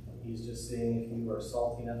you. He's just seeing if you are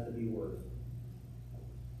salty enough to be worthy.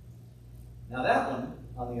 Now that one,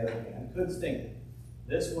 on the other hand, could sting you.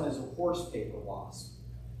 This one is a horse paper wasp.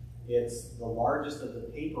 It's the largest of the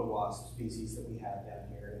paper wasp species that we have down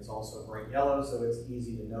here. It's also bright yellow, so it's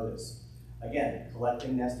easy to notice. Again,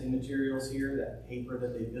 collecting nesting materials here, that paper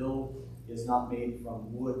that they build is not made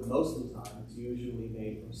from wood most of the time. It's usually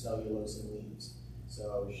made from cellulose and leaves.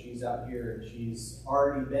 So she's out here and she's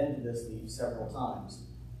already been to this leaf several times.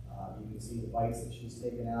 You can see the bites that she's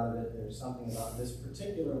taken out of it. There's something about this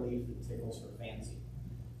particular leaf that tickles her fancy.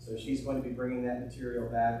 So she's going to be bringing that material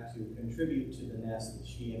back to contribute to the nest that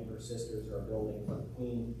she and her sisters are building for the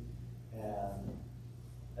queen. And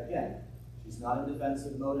again, she's not in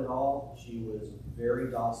defensive mode at all. She was very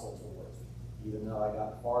docile towards me, even though I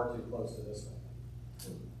got far too close to this one.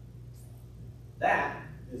 That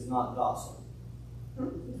is not docile.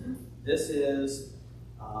 This is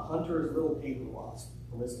Hunter's little paper wasp,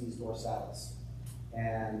 Polistes dorsalis.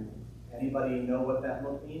 And anybody know what that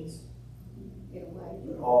look means? Get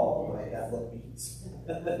away. All the way that look means.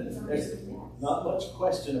 There's not much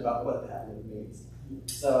question about what that look means.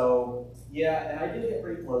 So yeah, and I did get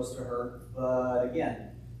pretty close to her, but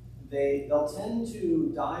again, they'll tend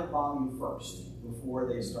to dive bomb you first before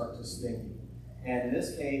they start to sting you. And in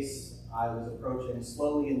this case, I was approaching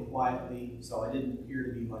slowly and quietly, so I didn't appear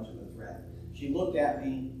to be much of a threat. She looked at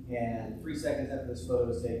me, and 3 seconds after this photo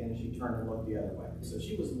was taken, she turned and looked the other way. So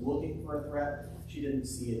she was looking for a threat. She didn't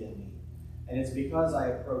see it in me. And it's because I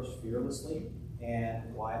approached fearlessly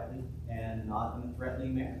and quietly and not in a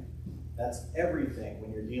threatening manner. That's everything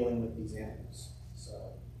when you're dealing with these animals.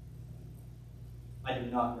 So I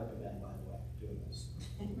do not recommend, by the way, doing this.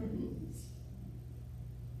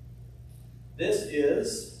 This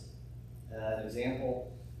is an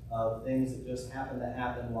example of things that just happen to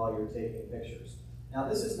happen while you're taking pictures. Now,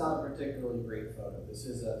 this is not a particularly great photo. This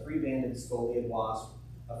is a 3-banded scoliated wasp,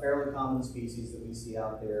 a fairly common species that we see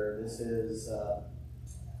out there. This is, I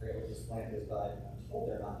forget what this plant is, but I'm told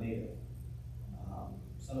they're not native.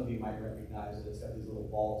 Some of you might recognize it. It's got these little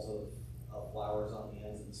balls of flowers on the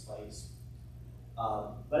ends and spikes.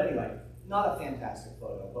 But anyway, not a fantastic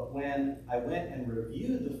photo. But when I went and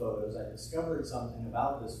reviewed the photos, I discovered something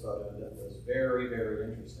about this photo that was very, very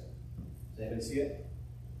interesting. Does anybody see it?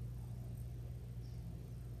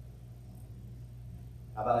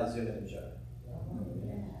 How about I zoom in and show it?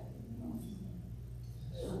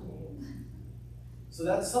 So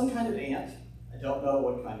that's some kind of ant. I don't know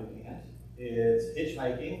what kind of ant. It's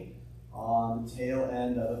hitchhiking on the tail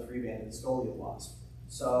end of a 3-banded scoliated wasp.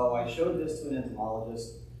 So I showed this to an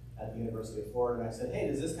entomologist at the University of Florida, and I said, hey,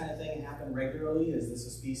 does this kind of thing happen regularly? Is this a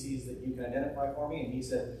species that you can identify for me? And he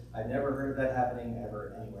said, I've never heard of that happening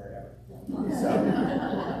ever, anywhere, ever. So,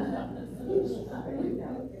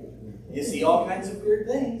 you see all kinds of weird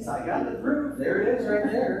things. I got the proof. There it is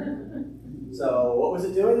right there. So what was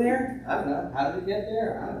it doing there? I don't know. How did it get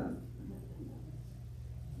there? I don't know.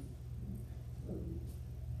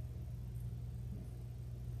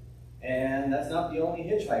 And that's not the only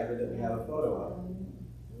hitchhiker that we have a photo of.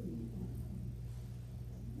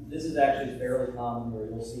 This is actually fairly common where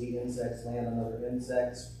you'll see insects land on other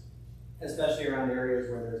insects, especially around areas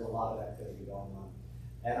where there's a lot of activity going on.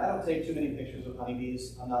 And I don't take too many pictures of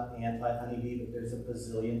honeybees. I'm not anti-honeybee, but there's a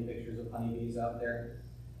bazillion pictures of honeybees out there.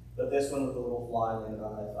 But this one with the little fly landed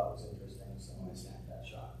on it I thought was interesting, so I snapped that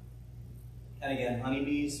shot. And again,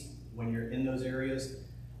 honeybees, when you're in those areas,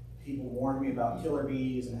 people warned me about killer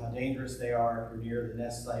bees and how dangerous they are if you're near the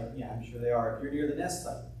nest site. Yeah, I'm sure they are if you're near the nest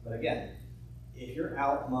site. But again, if you're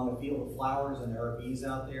out among a field of flowers and there are bees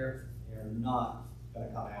out there, they're not going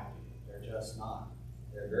to come after you. They're just not.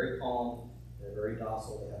 They're very calm. They're very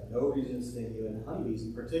docile. They have no reason to sting you. And honeybees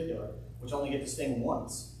in particular, which only get to sting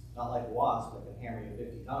once, not like a wasp that can hammer you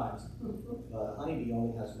 50 times. But a honeybee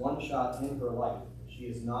only has one shot in her life. She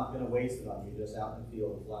is not going to waste it on you just out in the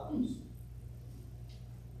field of flowers.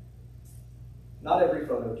 Not every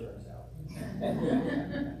photo turns out.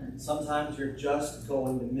 Sometimes you're just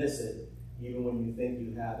going to miss it, even when you think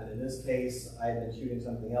you have it. In this case, I had been shooting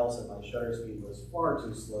something else and my shutter speed was far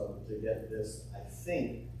too slow to get this, I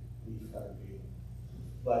think, leaf-covered view.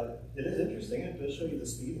 But it is interesting. It does show you the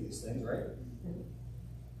speed of these things, right?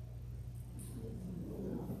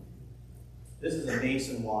 This is a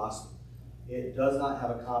mason wasp. It does not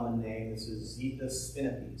have a common name. This is Zethus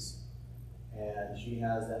spinipes. And she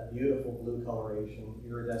has that beautiful blue coloration,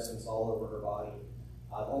 iridescence all over her body.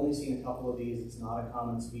 I've only seen a couple of these. It's not a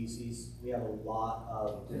common species. We have a lot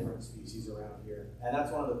of different species around here. And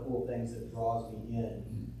that's one of the cool things that draws me in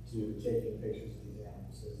to taking pictures of these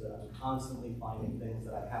animals, is that I'm constantly finding things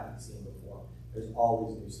that I haven't seen before. There's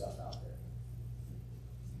always new stuff out there.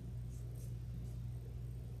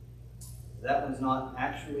 That one's not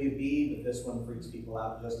actually a bee, but this one freaks people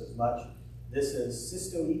out just as much. This is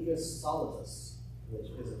Cystoicus solitus, which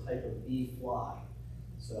is a type of bee fly.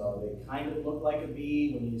 So they kind of look like a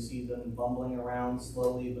bee when you see them bumbling around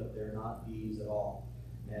slowly, but they're not bees at all.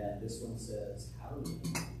 And this one says, howdy.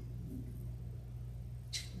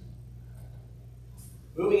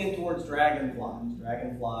 Moving in towards dragonflies.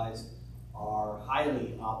 Dragonflies are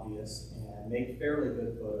highly obvious and make fairly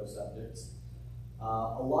good photo subjects.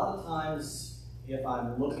 A lot of times, if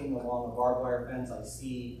I'm looking along a barbed wire fence, I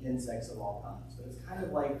see insects of all kinds. But it's kind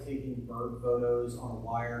of like taking bird photos on a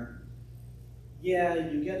wire. Yeah,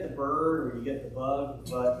 you get the bird or you get the bug,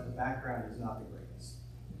 but the background is not the greatest.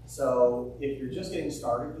 So if you're just getting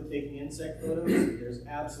started with taking insect photos, there's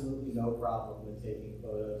absolutely no problem with taking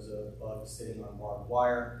photos of bugs sitting on barbed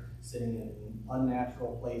wire, sitting in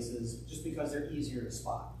unnatural places, just because they're easier to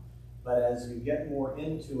spot. But as you get more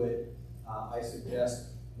into it, I suggest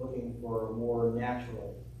looking for more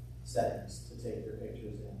natural settings to take your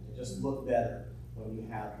pictures in. They just look better when you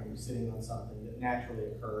have them sitting on something that naturally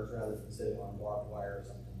occurs rather than sitting on barbed wire or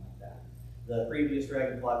something like that. The previous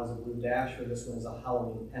dragonfly was a blue dasher. This one is a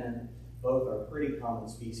Halloween pennant. Both are pretty common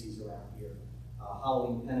species around here.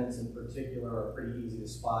 Halloween pennants in particular are pretty easy to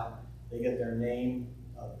spot. They get their name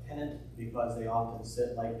of pennant because they often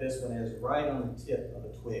sit like this one is, right on the tip of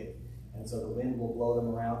a twig. And so the wind will blow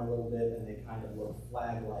them around a little bit and they kind of look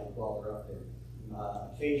flag-like while they're up there.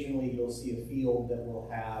 Occasionally you'll see a field that will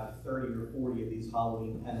have 30 or 40 of these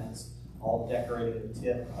Halloween pennants all decorating the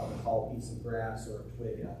tip of a tall piece of grass or a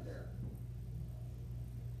twig out there.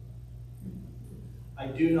 I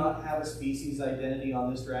do not have a species identity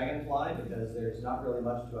on this dragonfly because there's not really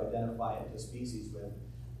much to identify it to species with.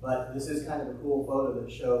 But this is kind of a cool photo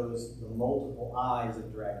that shows the multiple eyes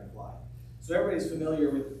of dragonfly. So everybody's familiar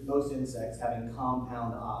with most insects having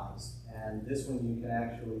compound eyes, and this one you can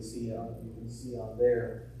actually see on. You can see on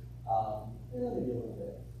there, maybe a little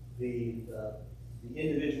bit, the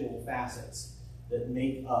individual facets that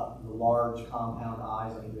make up the large compound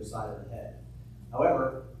eyes on either side of the head.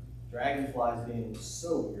 However, dragonflies being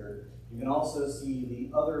so weird, you can also see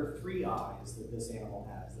the other 3 eyes that this animal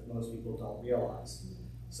has that most people don't realize.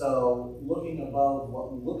 So looking above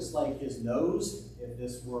what looks like his nose, if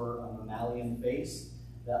this were a mammalian face,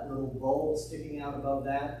 that little bulb sticking out above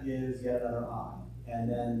that is yet another eye. And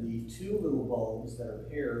then the 2 little bulbs that are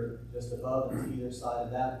paired just above and to either side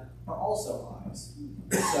of that are also eyes.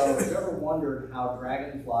 So if you've ever wondered how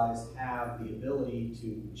dragonflies have the ability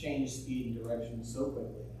to change speed and direction so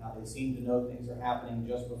quickly, how they seem to know things are happening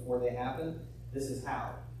just before they happen, this is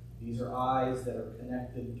how. These are eyes that are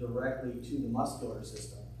connected directly to the muscular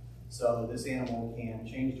system. So this animal can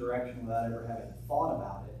change direction without ever having thought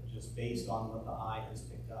about it, just based on what the eye has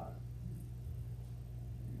picked up.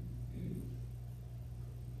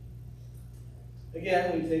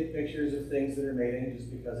 Again, we take pictures of things that are mating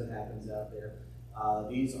just because it happens out there.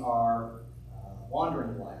 These are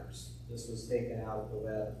wandering gliders. This was taken out of the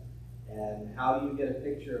web. And how do you get a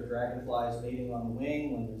picture of dragonflies mating on the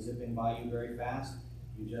wing when they're zipping by you very fast?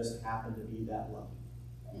 You just happen to be that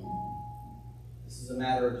lucky. This is a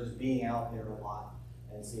matter of just being out there a lot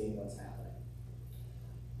and seeing what's happening.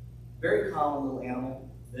 Very common little animal.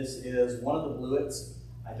 This is one of the blewits.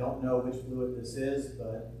 I don't know which blewit this is,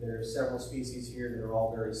 but there are several species here that are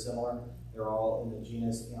all very similar. They're all in the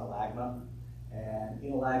genus Enolagma. And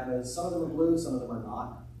Enolagmas, some of them are blue, some of them are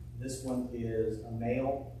not. This one is a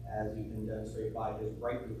male, as you can demonstrate by his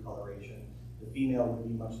bright blue coloration. The female would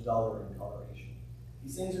be much duller in coloration.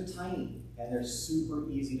 These things are tiny, and they're super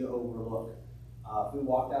easy to overlook. If we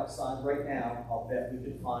walked outside right now, I'll bet we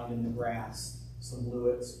could find in the grass some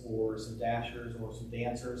blewits or some dashers or some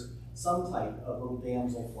dancers, some type of little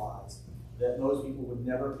damselflies that most people would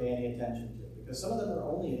never pay any attention to, because some of them are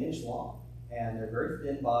only an inch long and they're very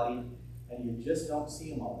thin bodied and you just don't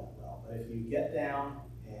see them all that well. But if you get down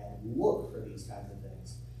and look for these kinds of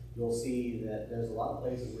things, you'll see that there's a lot of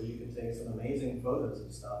places where you can take some amazing photos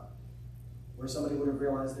of stuff where somebody would have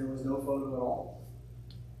realized there was no photo at all,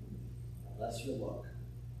 unless you look.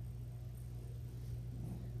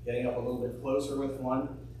 Getting up a little bit closer with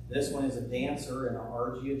one. This one is a dancer in our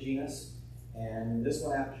Argia genus, and this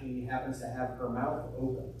one actually happens to have her mouth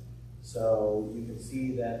open. So you can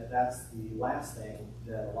see that that's the last thing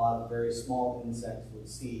that a lot of very small insects would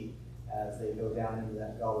see as they go down into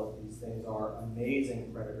that gullet. These things are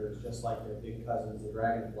amazing predators, just like their big cousins, the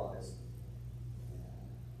dragonflies.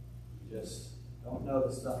 You just don't know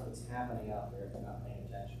the stuff that's happening out there if you're not paying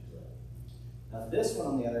attention to it. Now this one,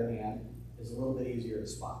 on the other hand, is a little bit easier to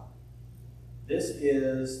spot. This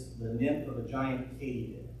is the nymph of a giant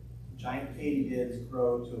katydid. Giant katydids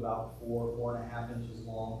grow to about 4.5 inches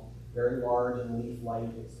long, very large and leaf-like.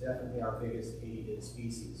 It's definitely our biggest katydid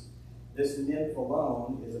species. This nymph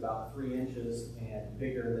alone is about 3 inches and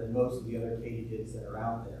bigger than most of the other katydids that are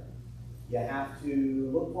out there. You have to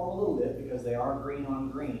look for them a little bit because they are green on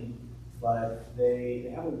green, but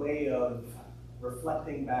they have a way of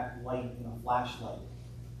reflecting back light in a flashlight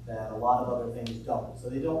that a lot of other things don't. So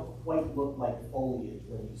they don't quite look like foliage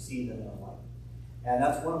when you see them in a light. And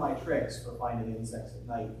that's one of my tricks for finding insects at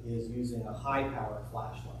night, is using a high-powered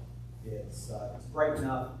flashlight. It's bright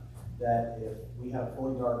enough that if we had a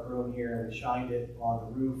fully dark room here and we shined it on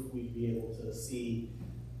the roof, we'd be able to see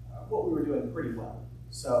what we were doing pretty well.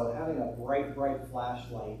 So having a bright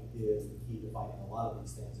flashlight is the key to finding a lot of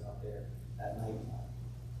these things out there at nighttime.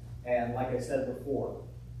 And like I said before,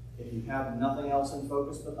 if you have nothing else in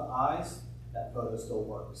focus but the eyes, that photo still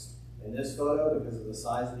works. In this photo, because of the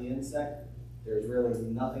size of the insect, there's really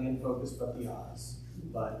nothing in focus but the eyes,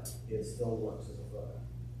 but it still works as a photo.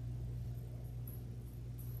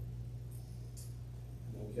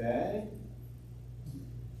 Okay.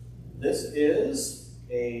 This is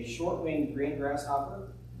a short-winged green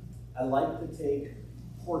grasshopper. I like to take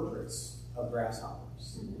portraits of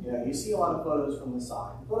grasshoppers. You know, you see a lot of photos from the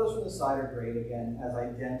side. The photos from the side are great, again, as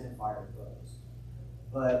identifier photos.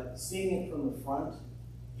 But seeing it from the front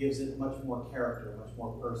gives it much more character, much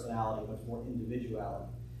more personality, much more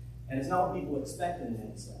individuality. And it's not what people expect in an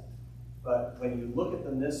insect. But when you look at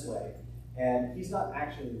them this way, and he's not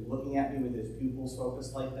actually looking at me with his pupils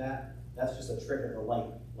focused like that, that's just a trick of the light.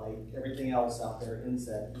 Like everything else out there,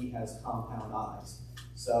 insect, he has compound eyes.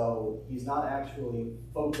 So he's not actually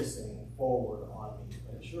focusing forward on me,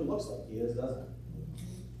 but it sure looks like he is, doesn't it?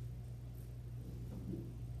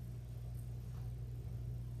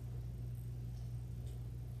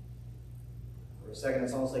 For a second,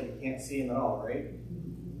 it's almost like you can't see him at all, right?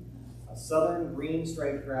 A southern green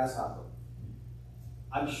striped grasshopper.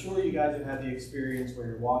 I'm sure you guys have had the experience where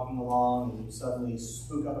you're walking along and you suddenly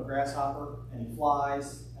spook up a grasshopper and he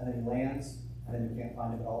flies and then he lands and then you can't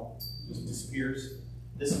find him at all. He just disappears.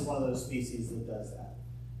 This is one of those species that does that.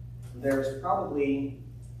 There's probably,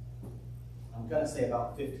 I'm going to say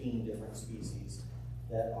about 15 different species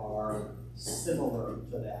that are similar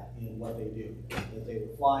to that in what they do. That they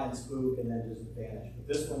would fly and spook and then just vanish. But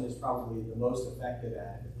this one is probably the most effective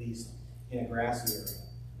at least in a grassy area,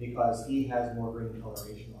 because he has more green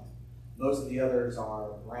coloration on him. Most of the others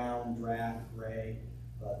are brown, drab, gray,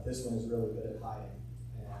 but this one is really good at hiding.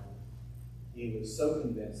 And he was so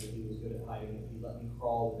convinced that he was good at hiding that he let me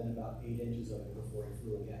crawl within about 8 inches of it before he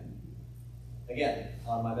flew again. Again,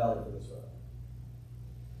 on my belly for this photo.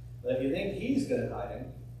 But if you think he's good at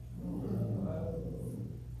hiding,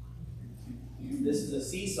 this is a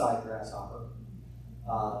seaside grasshopper.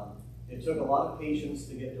 It took a lot of patience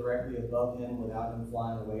to get directly above him without him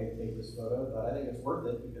flying away to take this photo, but I think it's worth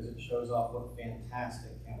it because it shows off what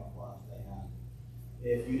fantastic camouflage they have.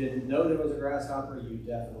 If you didn't know there was a grasshopper, you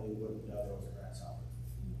definitely wouldn't know there was a grasshopper.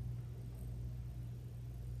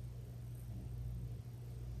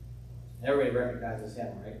 Everybody recognizes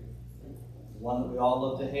him, right? The one that we all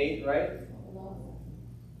love to hate, right?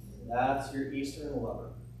 That's your eastern lover.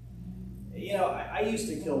 You know, I used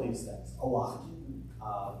to kill these things a lot.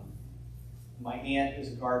 My aunt is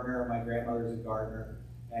a gardener, my grandmother's a gardener,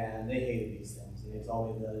 and they hated these things. And they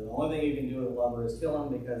told me that the only thing you can do with a lover is kill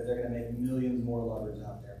them because they're going to make millions more lovers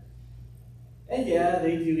out there. And yeah,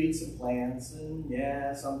 they do eat some plants, and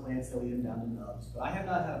yeah, some plants they'll eat them down to nubs. But I have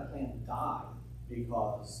not had a plant die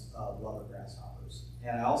because of lover grasshoppers.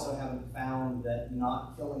 And I also haven't found that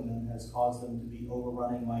not killing them has caused them to be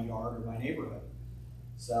overrunning my yard or my neighborhood.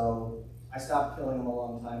 So I stopped killing them a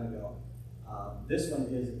long time ago. This one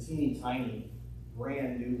is a teeny tiny,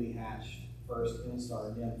 brand newly hatched first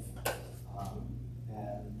instar nymph.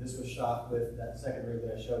 And this was shot with that second rig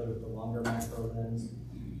that I showed you with the longer macro lens.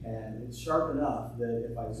 And it's sharp enough that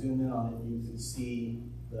if I zoom in on it, you can see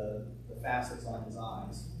the facets on his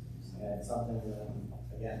eyes. And something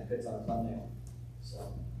that, again, fits on a thumbnail.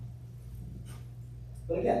 So,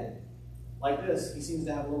 but again, like this, he seems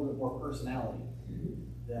to have a little bit more personality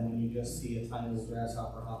than when you just see a tiny little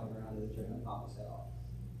grasshopper hopping around that you're going to pop his head off.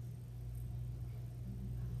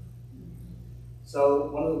 So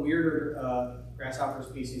one of the weirder grasshopper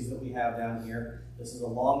species that we have down here, this is a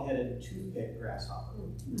long-headed toothpick grasshopper.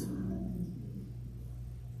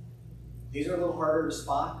 These are a little harder to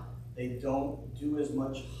spot. They don't do as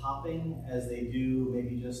much hopping as they do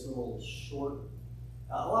maybe just little short.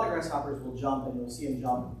 A lot of grasshoppers will jump and you'll see them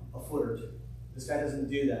jump a foot or two. This guy doesn't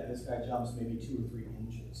do that. This guy jumps maybe 2 or 3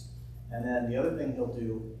 inches. And then the other thing he'll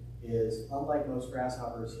do is, unlike most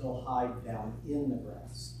grasshoppers, he'll hide down in the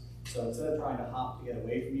grass. So instead of trying to hop to get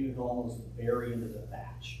away from you, he'll almost bury into the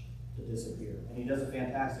thatch to disappear. And he does a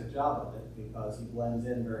fantastic job of it because he blends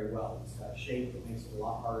in very well. He's got a shape that makes it a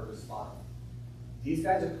lot harder to spot him. These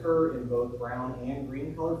guys occur in both brown and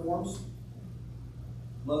green color forms.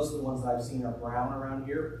 Most of the ones that I've seen are brown around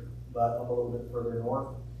here, but up a little bit further north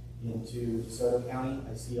into DeSoto County,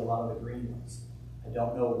 I see a lot of the green ones. I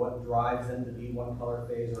don't know what drives them to be one color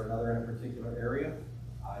phase or another in a particular area.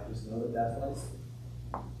 I just know that that's what I see.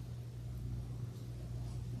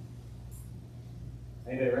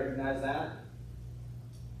 Anybody recognize that?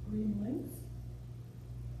 Green links?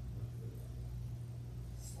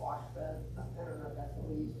 Squash bed, I don't know if that's what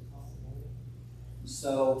we use to call it.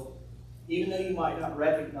 So, even though you might not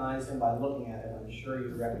recognize him by looking at him, I'm sure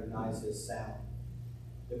you recognize his sound.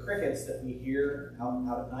 The crickets that we hear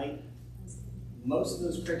out at night, most of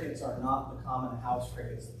those crickets are not the common house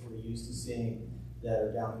crickets that we're used to seeing that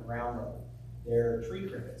are down at ground level. They're tree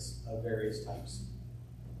crickets of various types.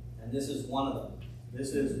 And this is one of them.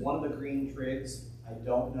 This is one of the green trigs. I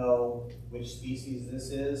don't know which species this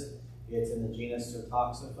is. It's in the genus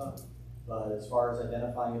Certoxifa, but as far as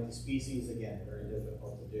identifying it to species, again, very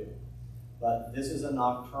difficult to do. But this is a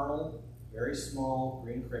nocturnal, very small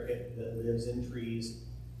green cricket that lives in trees.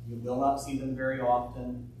 You will not see them very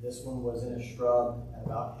often. This one was in a shrub at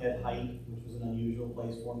about head height, which was an unusual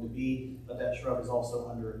place for him to be, but that shrub is also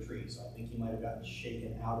under a tree, so I think he might have gotten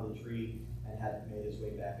shaken out of the tree and hadn't made his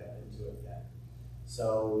way back up into it yet.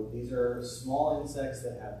 So these are small insects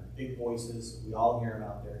that have big voices. We all hear them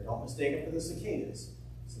out there. Don't mistake them for the cicadas.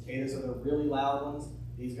 Cicadas are the really loud ones.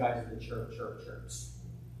 These guys are the chirp, chirp, chirps.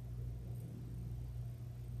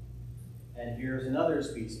 And here's another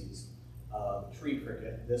species of tree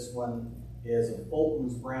cricket. This one is a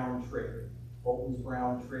Fulton's brown trig. Fulton's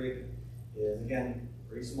brown trig is, again, a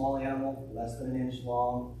very small animal, less than an inch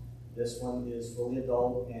long. This one is fully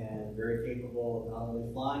adult and very capable of not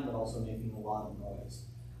only flying, but also making a lot of noise.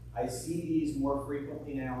 I see these more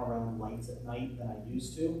frequently now around lights at night than I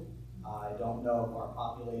used to. I don't know if our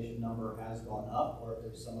population number has gone up or if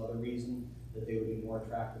there's some other reason that they would be more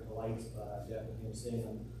attracted to lights, but I definitely am seeing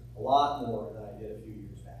them a lot more than I did a few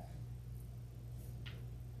years back.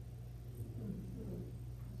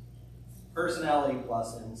 Personality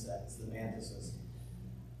plus insects, the mantises.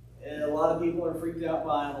 And a lot of people are freaked out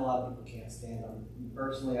by them, a lot of people can't stand them.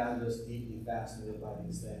 Personally, I'm just deeply fascinated by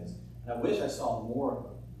these things. And I wish I saw more of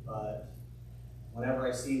them, but whenever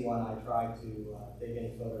I see one, I try to take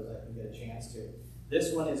any photos I can get a chance to.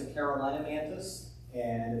 This one is a Carolina mantis,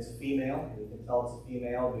 and it's a female. You can tell it's a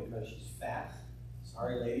female because she's fat.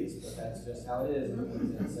 Sorry, ladies, but that's just how it is with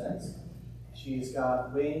these insects. She's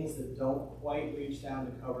got wings that don't quite reach down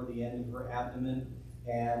to cover the end of her abdomen,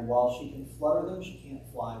 and while she can flutter them, she can't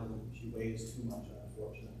fly with them. She weighs too much,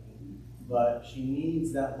 unfortunately. But she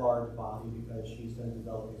needs that large body because she's going to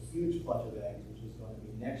develop a huge clutch of eggs, which is going to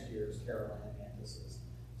be next year's Carolina mantises.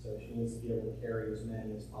 So she needs to be able to carry as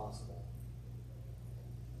many as possible.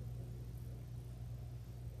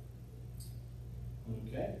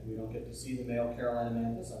 Okay, we don't get to see the male Carolina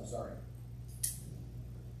mantis, I'm sorry.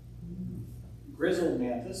 Grizzled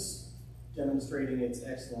mantis, demonstrating its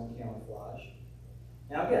excellent camouflage.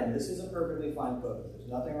 Now again, this is a perfectly fine photo. There's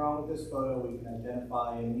nothing wrong with this photo. We can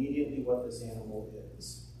identify immediately what this animal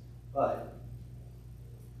is. But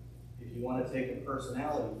if you want to take a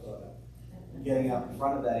personality photo, getting out in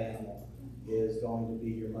front of that animal is going to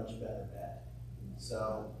be your much better bet.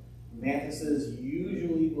 So mantises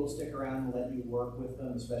usually will stick around and let you work with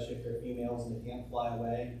them, especially if they're females and they can't fly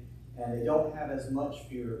away. And they don't have as much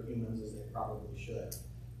fear of humans as they probably should.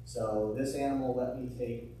 So this animal let me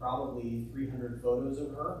take probably 300 photos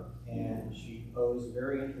of her, and she posed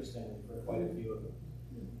very interestingly for quite a few of them.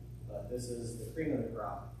 But this is the cream of the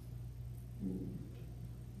crop.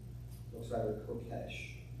 Looks rather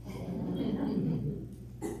coquettish.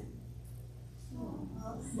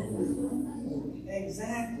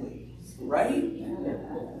 Exactly, right?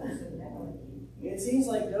 It seems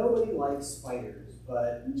like nobody likes spiders,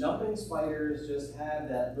 but jumping spiders just have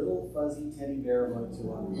that little fuzzy teddy bear look to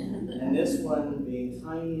them. And this one, being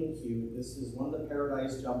tiny and cute, this is one of the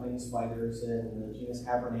paradise jumping spiders in the genus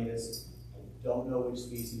Habernatus. I don't know which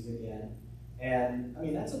species again. And I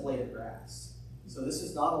mean, that's a blade of grass. So this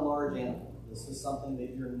is not a large animal. This is something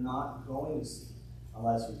that you're not going to see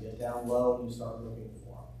unless you get down low and you start looking for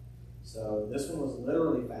them. So this one was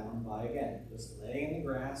literally found by, again, just laying in the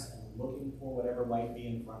grass and looking for whatever might be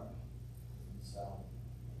in front of me. So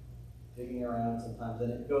digging around sometimes,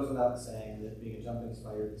 and it goes without saying that being a jumping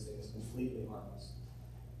spider, this thing is completely harmless.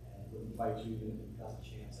 And it wouldn't bite you even if it got the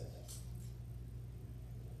chance, I think.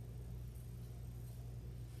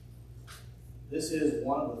 This is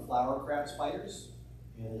one of the flower crab spiders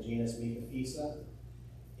in the genus Micafisa.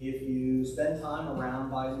 If you spend time around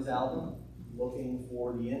Bison's album looking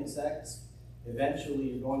for the insects, eventually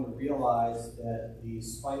you're going to realize that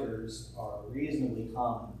these spiders are reasonably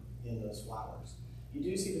common in those flowers. You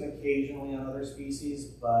do see them occasionally on other species,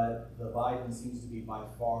 but the Bison seems to be by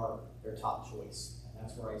far their top choice. And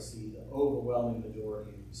That's where I see the overwhelming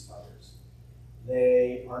majority of these spiders.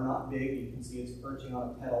 They are not big. You can see it's perching on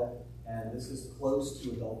a petal, and this is close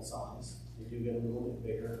to adult size. They do get a little bit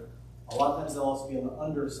bigger. A lot of times they'll also be on the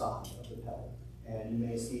underside of the petal, and you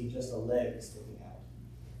may see just a leg sticking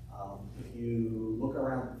out. If you look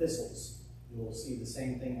around thistles, you'll see the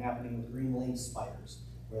same thing happening with green lynx spiders,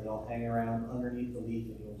 where they'll hang around underneath the leaf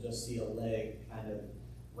and you'll just see a leg kind of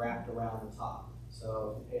wrapped around the top.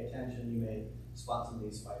 So if you pay attention, you may spot some of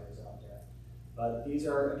these spiders out there. But these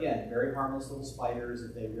are, again, very harmless little spiders.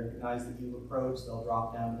 If they recognize that you approach, they'll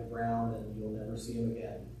drop down to the ground and you'll never see them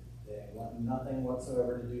again. They want nothing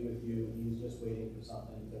whatsoever to do with you. He's just waiting for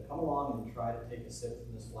something to come along and try to take a sip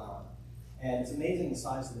from this flower. And it's amazing the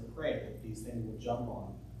size of the prey that these things will jump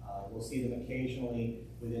on. We'll see them occasionally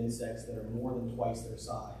with insects that are more than twice their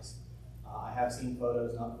size. I have seen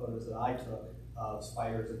photos, not photos that I took, of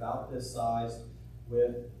spiders about this size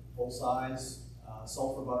with full-size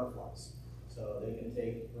sulfur butterflies. So they can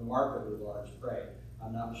take remarkably large prey.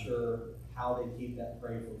 I'm not sure how they keep that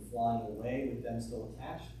prey from flying away with them still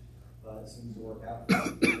attached, but it seems to work out.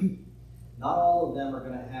 Not all of them are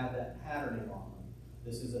going to have that patterning on them.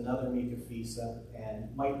 This is another Micafisa,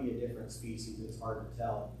 and might be a different species, it's hard to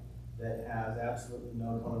tell, that has absolutely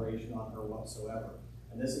no coloration on her whatsoever.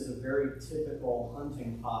 And this is a very typical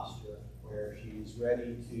hunting posture where she's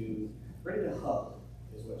ready to hug,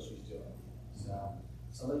 is what she's doing. So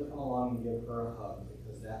somebody come along and give her a hug,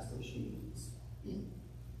 because that's what she needs.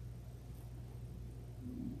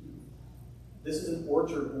 This is an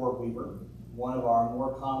orchard orb weaver, one of our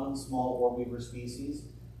more common small orb weaver species.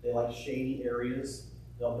 They like shady areas.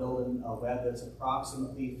 They'll build a web that's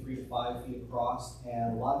approximately 3 to 5 feet across,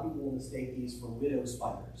 and a lot of people will mistake these for widow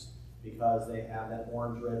spiders because they have that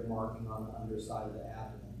orange-red marking on the underside of the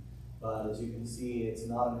abdomen. But as you can see, it's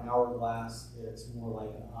not an hourglass, it's more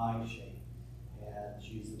like an eye shape. And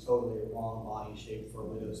she's the totally wrong body shape for a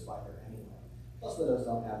widow spider anyway. Plus widows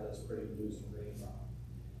don't have those pretty blues and greens on them.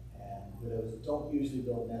 And widows don't usually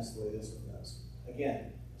build nests the way this one does.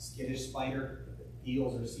 Again, a skittish spider, if it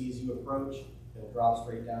feels or sees you approach, it'll drop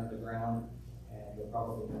straight down to the ground, and you'll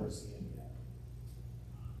probably never see it again.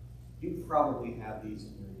 You probably have these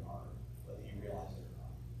in your yard, whether you realize it or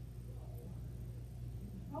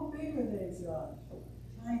not. How big are they, Josh?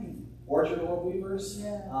 Tiny. Orchard orb weavers,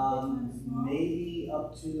 Yeah. maybe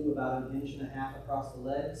up to about 1.5 inches across the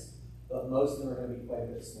legs, but most of them are going to be quite a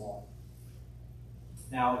bit smaller.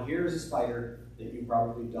 Now, here's a spider that you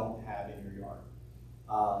probably don't have in your yard.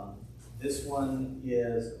 This one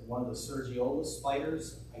is one of the Sergiola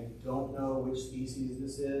spiders. I don't know which species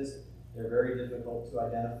this is. They're very difficult to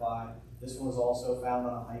identify. This one was also found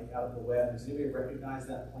on a hike out of the web. Does anybody recognize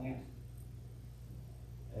that plant?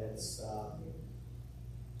 It's,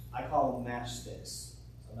 I call them matchsticks.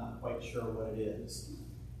 So I'm not quite sure what it is.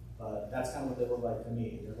 But that's kind of what they look like to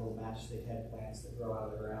me. They're little matchstick head plants that grow out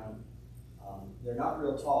of the ground. They're not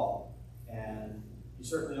real tall, and you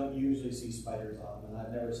certainly don't usually see spiders on them, and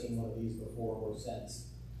I've never seen one of these before or since.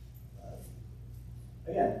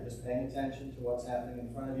 Again, just paying attention to what's happening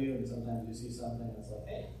in front of you, and sometimes you see something that's like,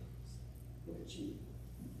 hey, look at you.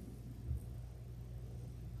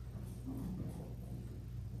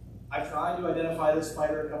 I tried to identify this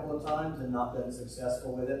spider a couple of times and not been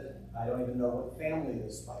successful with it. I don't even know what family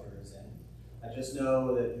this spider is in. I just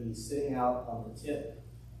know that he's sitting out on the tip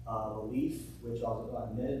of a leaf, which was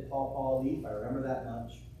a knitted pawpaw leaf, I remember that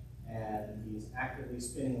much, and he's actively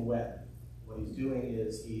spinning a web. What he's doing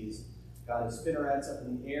is he's got his spinnerets up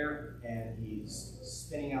in the air, and he's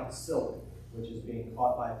spinning out silk, which is being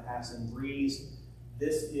caught by a passing breeze.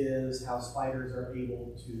 This is how spiders are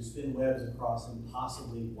able to spin webs across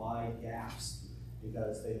impossibly wide gaps,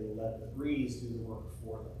 because they will let the breeze do the work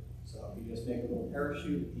for them. So if you just make a little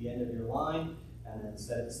parachute at the end of your line, and then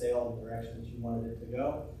set it sail in the direction that you wanted it to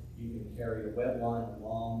go, you can carry a web line a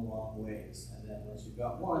long, long ways. And then once you've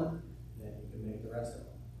got one, then you can make the rest of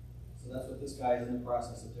them. So that's what this guy is in the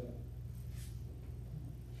process of doing.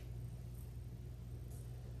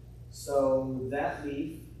 So that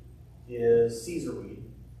leaf is Caesarweed,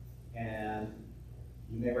 and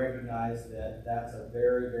you may recognize that that's a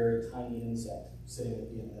very, very tiny insect sitting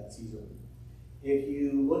at the end of that Caesarweed. If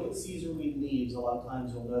you look at Caesarweed leaves, a lot of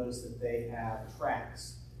times you'll notice that they have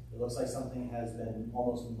tracks. It looks like something has been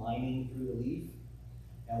almost mining through the leaf.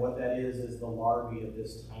 And what that is the larvae of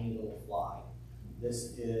this tiny little fly.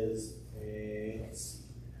 This is a, let's see,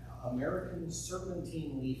 American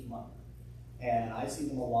serpentine leaf miner. And I see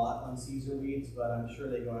them a lot on Caesarweeds, but I'm sure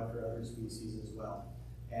they go after other species as well.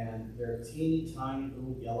 And they're teeny tiny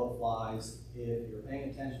little yellow flies. If you're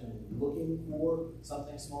paying attention and looking for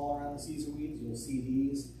something small around the Caesarweeds, you'll see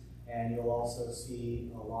these. and you'll also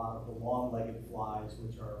see a lot of the long-legged flies,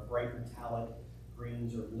 which are bright metallic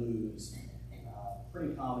greens or blues.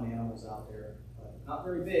 Pretty common animals out there, but not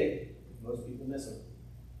very big. Most people miss them.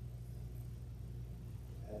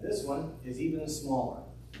 And this one is even smaller.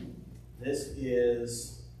 This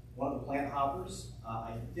is one of the plant hoppers.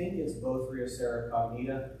 I think it's Bothriocerca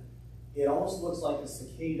cognita. It almost looks like a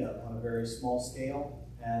cicada on a very small scale,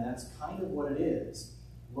 and that's kind of what it is.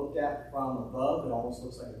 Looked at from above, it almost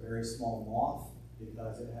looks like a very small moth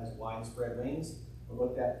because it has widespread wings. But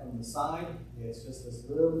looked at from the side, it's just this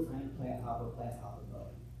little tiny plant hopper bug.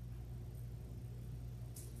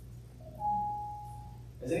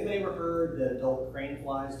 Has anybody ever heard that adult crane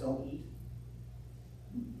flies don't eat?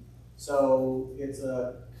 So it's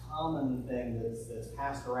a common thing that's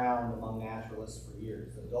passed around among naturalists for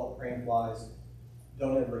years. Adult crane flies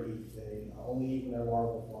don't ever eat. They only eat in their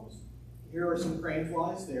larval forms. Here are some crane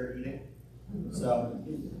flies they're eating. So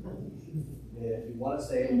if you want to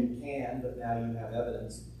say it, you can, but now you have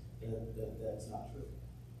evidence that that's not true.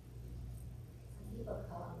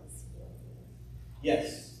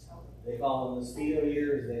 Yes. They call them mosquito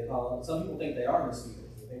ears. They call them, some people think they are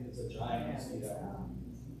mosquitoes. They think it's a giant mosquito,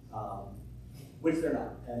 which they're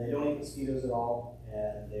not. And they don't eat mosquitoes at all,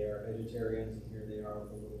 and they are vegetarians, and here they are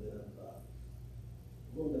with a little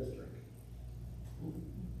bit of drink.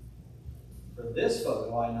 For this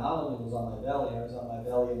photo, I not only was on my belly, I was on my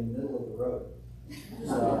belly in the middle of the road.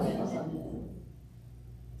 So,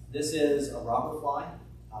 this is a robber fly.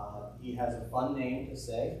 He has a fun name to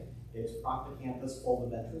say. It's Proctocampus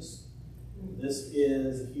fulviventris. This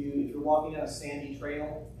is, if you're walking on a sandy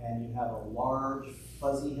trail and you have a large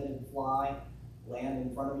fuzzy-headed fly land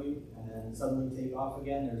in front of you and then suddenly take off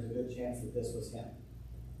again, there's a good chance that this was him.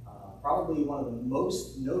 Probably one of the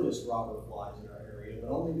most noticed robber flies in our area, but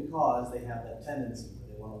only because they have that tendency where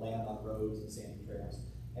they want to land on roads and sandy trails,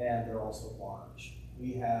 and they're also large.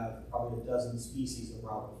 We have probably a dozen species of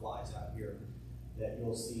robber flies out here that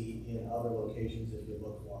you'll see in other locations if you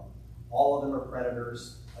look for them. All of them are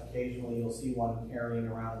predators. Occasionally you'll see one carrying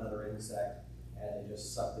around another insect, and they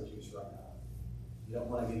just suck the juice right out. You don't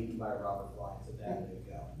want to get eaten by a robber fly. It's a bad way to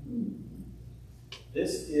go.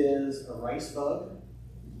 This is a rice bug,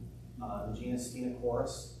 the genus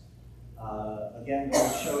Stenochorus. Again, I'm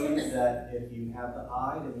going to show you that if you have the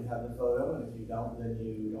eye, then you have the photo, and if you don't, then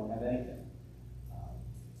you don't have anything.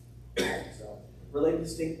 So, related to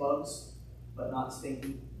stink bugs, but not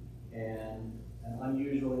stinky, and an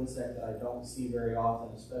unusual insect that I don't see very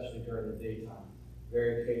often, especially during the daytime.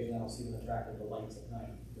 Very occasionally I'll see them attracted to lights at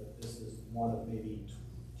night, but this is one of maybe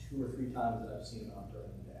 2 or 3 times that I've seen them out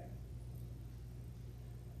during the day.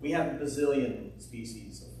 We have a bazillion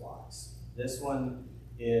species of flies. This one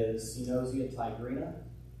is Cenosia tigrina,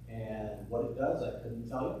 and what it does, I couldn't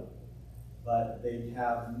tell you, but they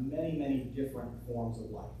have many, many different forms of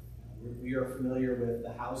life. We are familiar with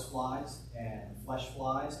the house flies and flesh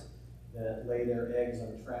flies that lay their eggs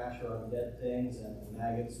on trash or on dead things, and the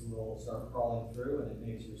maggots will start crawling through, and it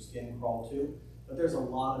makes your skin crawl too. But there's a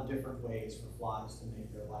lot of different ways for flies to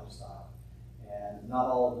make their lifestyle, and not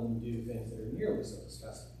all of them do things that are nearly so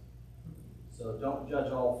disgusting. So don't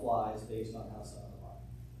judge all flies based on how some of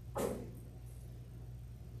them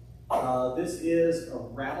are. This is a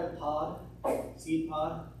rattle pod, seed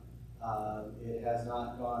pod. It has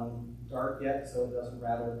not gone dark yet, so it doesn't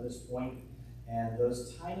rattle at this point. And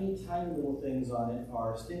those tiny, tiny little things on it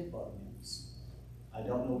are stink bug nymphs. I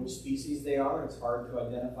don't know which species they are. It's hard to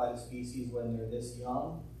identify the species when they're this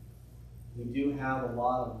young. We do have a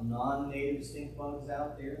lot of non-native stink bugs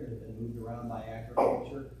out there that have been moved around by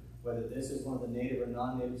agriculture. Whether this is one of the native or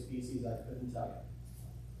non-native species, I couldn't tell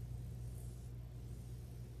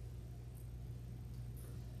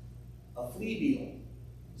you. A flea beetle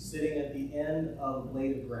sitting at the end of a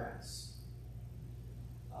blade of grass.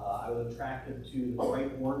 I was attracted to the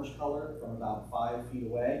bright orange color from about 5 feet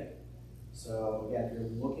away. So again, if you're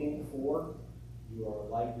looking for, you are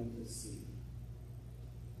likely to see.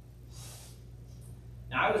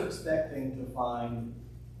 Now I was expecting to find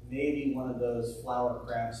maybe one of those flower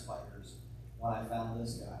crab spiders when I found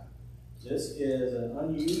this guy. This is an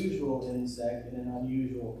unusual insect in an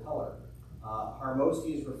unusual color.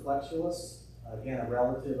 Harmostes reflexulus, again a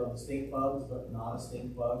relative of the stink bugs, but not a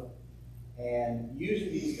stink bug. And usually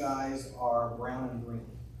these guys are brown and green,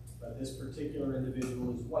 but this particular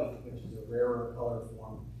individual is white, which is a rarer color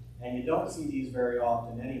form. And you don't see these very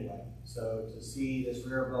often anyway. So to see this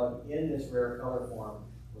rare bug in this rare color form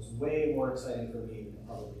was way more exciting for me than it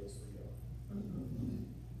probably is for you.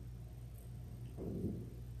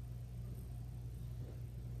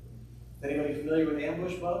 Is anybody familiar with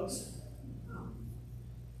ambush bugs?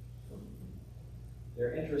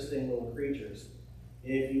 They're interesting little creatures.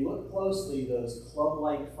 If you look closely, those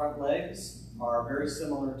club-like front legs are very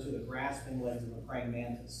similar to the grasping legs of a praying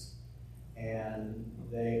mantis. And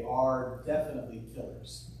they are definitely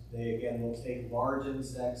killers. They, again, will take large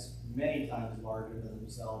insects, many times larger than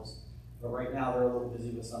themselves, but right now they're a little busy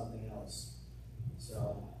with something else.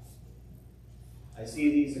 So, I see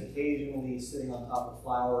these occasionally sitting on top of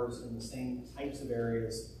flowers in the same types of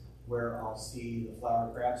areas where I'll see the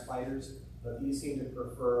flower crab spiders, but these seem to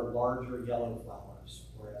prefer larger yellow flowers,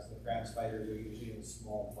 whereas the crab spiders are usually in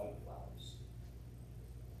small white flowers.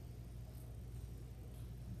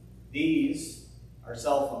 These are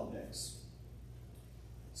cell phone pics.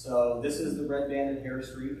 So this is the red-banded hair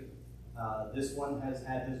streak. This one has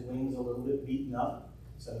had his wings a little bit beaten up,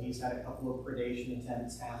 so he's had a couple of predation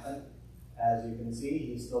attempts happen. As you can see,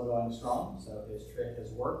 he's still going strong, so his trick has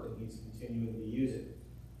worked and he's continuing to use it.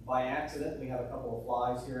 By accident, we have a couple of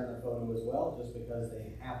flies here in the photo as well, just because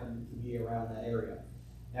they happen to be around that area.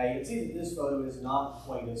 Now you can see that this photo is not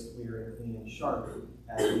quite as clear and clean and sharp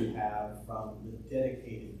as we have from the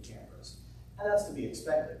dedicated cameras. And that's to be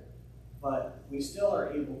expected. But we still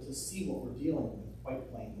are able to see what we're dealing with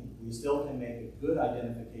quite plainly. We still can make a good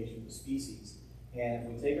identification of species. And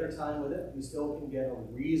if we take our time with it, we still can get a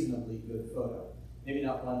reasonably good photo. Maybe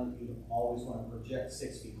not one that you always want to project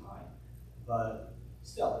 6 feet high, but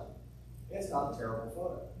still, it's not a terrible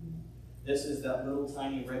photo. This is that little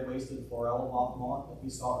tiny red-waisted florella moth that we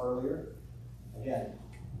saw earlier. Again,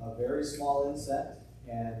 a very small insect,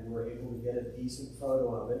 and we're able to get a decent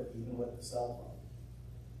photo of it, even with the cell phone.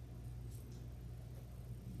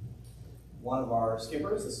 One of our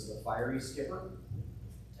skippers, this is a fiery skipper,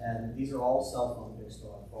 and these are all cell phone pics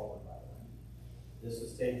going forward, by the way. This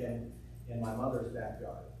was taken in my mother's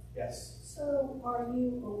backyard. Yes? So are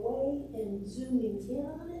you away and zooming in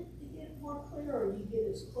on it to get it more clear, or do you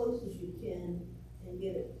get as close as you can and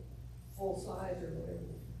get it full size or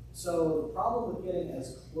whatever? So the problem with getting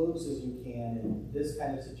as close as you can in this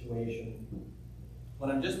kind of situation, when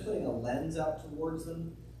I'm just putting a lens out towards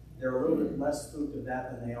them, they're a little bit less spooked of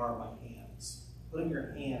that than they are my hands. Putting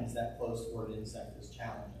your hands that close toward an insect is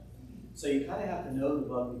challenging. So you kind of have to know the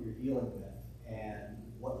bug that you're dealing with and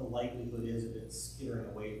what the likelihood is of it skittering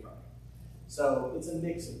away from you. So it's a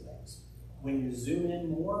mix of things. When you zoom in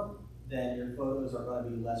more, then your photos are going to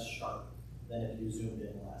be less sharp than if you zoomed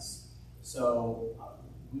in less. So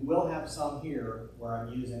we will have some here where I'm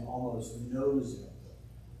using almost no zoom.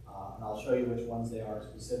 And I'll show you which ones they are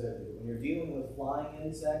specifically. When you're dealing with flying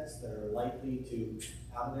insects that are likely to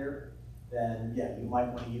out there, then yeah, you might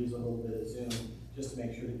want to use a little bit of zoom just to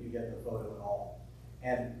make sure that you get the photo at all.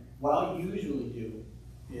 And what I'll usually do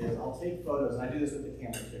is I'll take photos, and I do this with the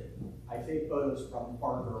camera too. I take photos from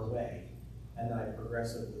farther away, and then I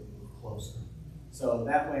progressively move closer. So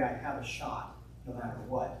that way I have a shot no matter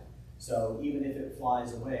what. So even if it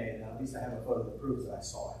flies away, then at least I have a photo that proves that I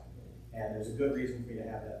saw it. And there's a good reason for me to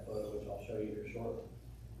have that photo, which I'll show you here shortly.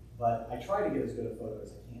 But I try to get as good a photo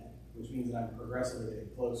as I can, which means that I'm progressively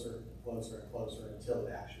getting closer and closer and closer until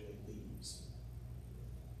it actually leaves.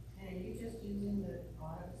 And are you just using the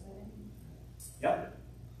auto setting? Yep.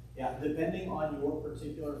 Yeah, depending on your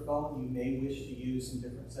particular phone, you may wish to use some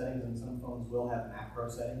different settings, and some phones will have macro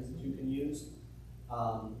settings that you can use.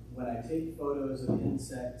 When I take photos of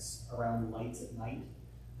insects around lights at night,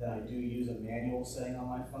 then I do use a manual setting on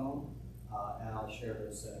my phone, and I'll share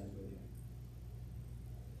those settings with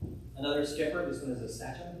you. Another skipper, this one is a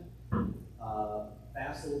Sachem.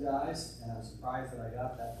 Fast little guys, and I'm surprised that I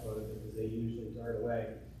got that photo because they usually dart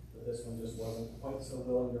away, but this one just wasn't quite so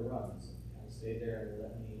willing to run, so he kind of stayed there and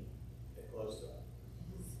let me get close to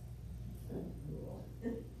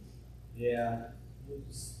him. Yeah, it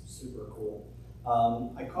was super cool.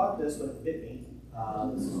 I caught this when it hit me.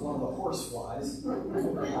 This is one of the horse flies.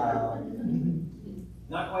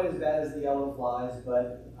 Not quite as bad as the yellow flies,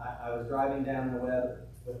 but I was driving down the web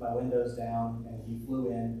with my windows down, and he flew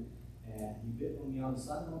in, and he bit me on the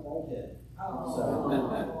side of my bald head. Oh.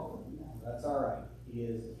 So that's all right. He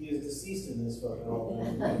is deceased in this photo.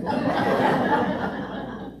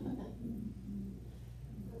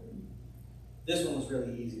 This one was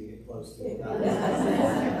really easy to get close to.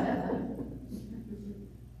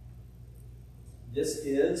 This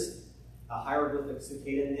is a hieroglyphic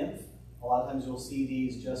cicada nymph. A lot of times you'll see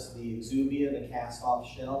these just the exuvia, the cast-off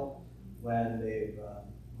shell, when they've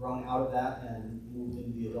grown out of that and moved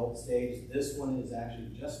into the adult stage. This one is actually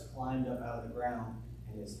just climbed up out of the ground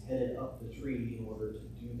and is headed up the tree in order to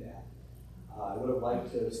do that. I would have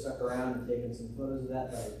liked to have stuck around and taken some photos of that,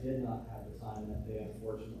 but I did not have the time that day,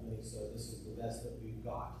 unfortunately, so this is the best that we've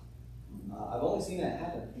got. I've only seen that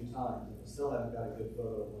happen a few times, and I still haven't got a good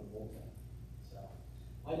photo of one molting. So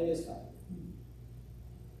My day is coming.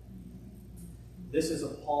 This is a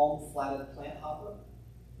palm flatted plant hopper.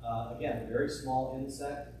 Again, a very small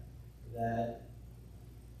insect that,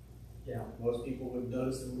 you know, most people would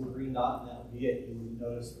notice the little green dot, and that would be it. You wouldn't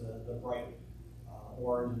notice the bright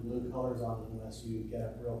orange and blue colors on it unless you get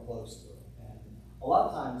up real close to it. And a lot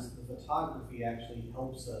of times, the photography actually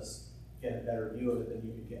helps us get a better view of it than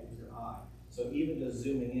you could get with your eye. So even just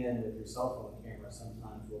zooming in with your cell phone camera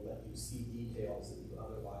sometimes will let you see details that you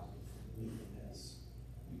otherwise would completely miss.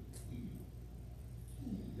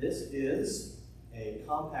 This is a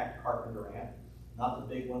compact carpenter amp, not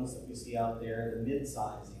the big ones that you see out there, the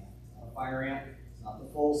mid-size amp. It's not a fire amp, it's not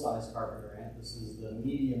the full-size carpenter amp, this is the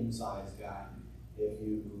medium-sized guy. If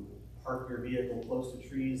you park your vehicle close to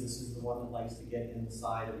trees, this is the one that likes to get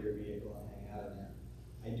inside of your vehicle and hang out in there.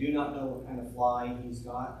 I do not know what kind of fly he's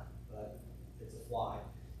got, but it's a fly,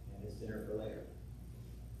 and it's dinner for later.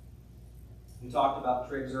 We talked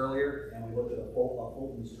about trigs earlier, and we looked at a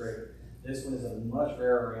Fulton's trig. This one is a much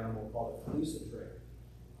rarer animal called a calusa trig.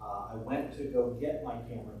 I went to go get my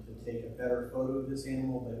camera to take a better photo of this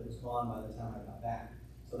animal, but it was gone by the time I got back.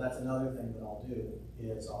 So that's another thing that I'll do,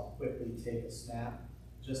 is I'll quickly take a snap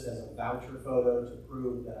just as a voucher photo to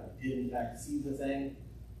prove that I did in fact see the thing.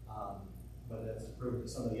 Whether that's to prove it to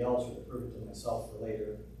somebody else or to prove it to myself for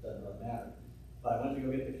later, doesn't really matter. But I went to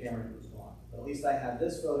go get the camera and it was gone. But at least I had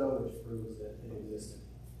this photo which proves that it existed.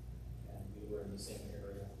 And we were in the same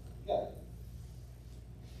area together.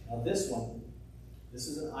 Now this one, this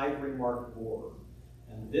is an ivory marked borer.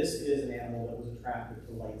 And this is an animal that was attracted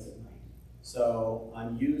to lights at night. So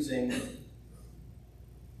I'm using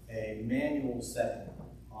a manual setting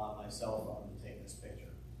on my cell phone to take this picture.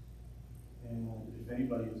 And if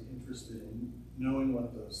anybody is interested in knowing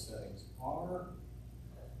what those settings are,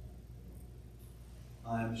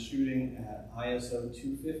 I'm shooting at ISO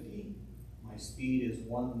 250. My speed is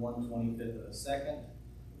 1/125th of a second.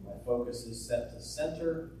 My focus is set to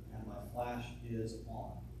center, and my flash is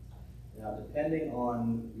on. Now, depending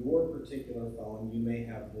on your particular phone, you may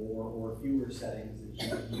have more or fewer settings that you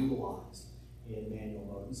can utilize in manual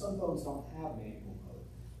mode. And some phones don't have manual mode.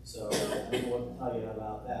 So I don't know what to tell you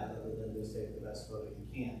about that other than just take the best photo you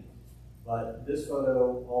can. But this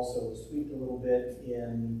photo also was tweaked a little bit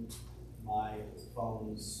in my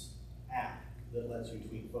phone's app that lets you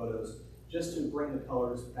tweak photos just to bring the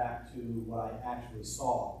colors back to what I actually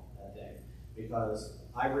saw that day. Because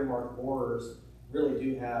ivory marked borers really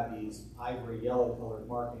do have these ivory yellow colored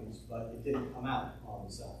markings, but it didn't come out on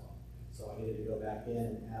the cell phone. So I needed to go back in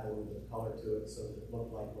and add a little bit of color to it so that it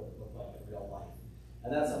looked like what it looked like in real life.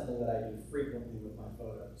 And that's something that I do frequently with my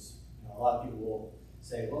photos. You know, a lot of people will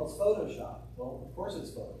say, well, it's Photoshop. Well, of course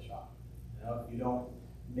it's Photoshop. You know, if you don't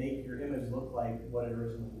make your image look like what it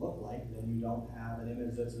originally looked like, then you don't have an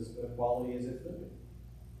image that's as good a quality as it could be.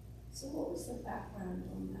 So what was the background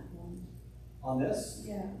on that one? On this,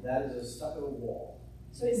 Yeah. that is a stucco wall.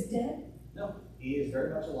 So it's dead? No, he is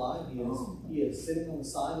very much alive. He is sitting on the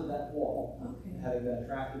side of that wall, Okay. having been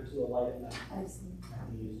attracted to a light at night. I see.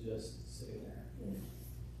 And he is just sitting there. Yeah.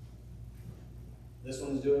 This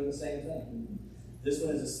one is doing the same thing. This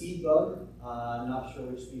one is a seed bug. I'm not sure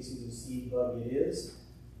which species of seed bug it is,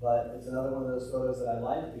 but it's another one of those photos that I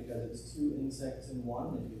like because it's two insects in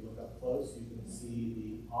one. If you look up close, you can see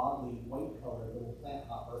the oddly white colored little plant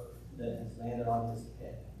hopper that has landed on his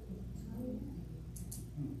head.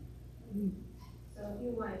 So if you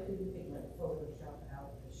wanted to, you could like Photoshop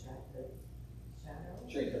out the shadow?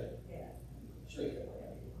 Sure you could. Yeah. Sure you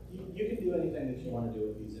could. You can do anything that you want to do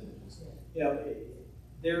with these images. You know,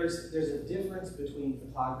 there's a difference between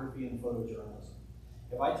photography and photojournalism.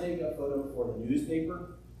 If I take a photo for the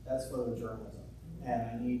newspaper, that's photojournalism. And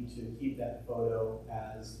I need to keep that photo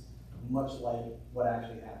as much like what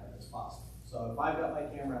actually happened as possible. So if I've got my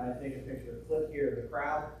camera and I take a picture, clip here of the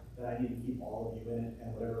crowd, then I need to keep all of you in it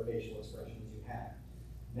and whatever facial expressions you have.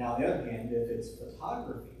 Now, on the other hand, if it's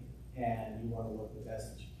photography and you want to look the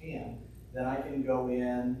best that you can, then I can go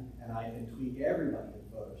in and I can tweak everybody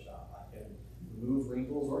in Photoshop. I can remove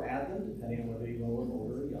wrinkles or add them, depending on whether you want to look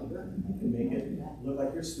older or younger. I can make it look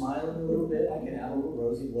like you're smiling a little bit. I can add a little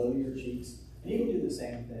rosy glow to your cheeks. And you can do the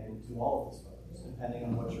same thing to all of these photos, depending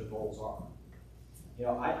on what your goals are. You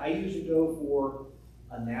know, I usually go for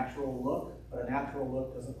a natural look, but a natural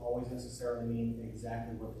look doesn't always necessarily mean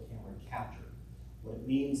exactly what the camera captured. What it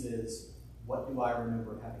means is, what do I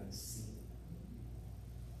remember having seen?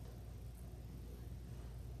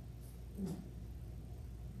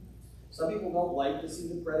 Some people don't like to see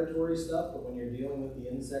the predatory stuff, but when you're dealing with the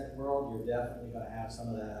insect world, you're definitely going to have some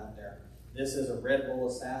of that out there. This is a red bull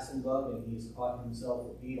assassin bug, and he's caught himself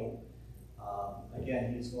a beetle.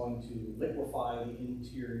 Again, he's going to liquefy the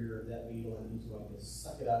interior of that beetle and he's going to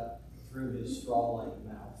suck it up through his straw-like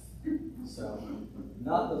mouth. So,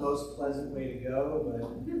 not the most pleasant way to go,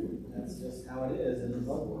 but that's just how it is in the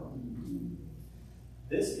bug world.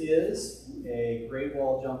 This is a gray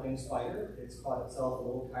wall jumping spider. It's called itself a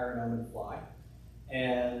little chironomid fly.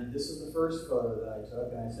 And this is the first photo that I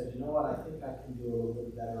took, and I said, you know what, I think I can do a little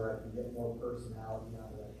bit better. I can get more personality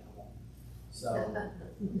out of that animal. So,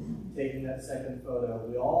 taking that second photo,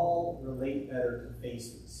 we all relate better to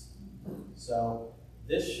faces. So,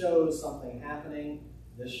 this shows something happening.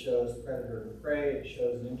 This shows predator and prey. It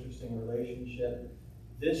shows an interesting relationship.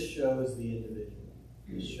 This shows the individual.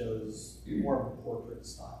 This shows more of a portrait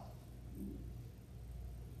style.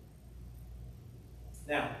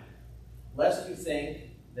 Now, lest you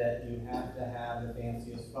think that you have to have the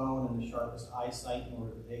fanciest phone and the sharpest eyesight in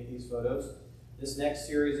order to take these photos, this next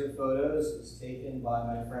series of photos is taken by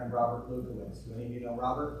my friend Robert Lukowitz. Do any of you know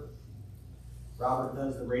Robert? Robert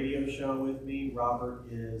does the radio show with me. Robert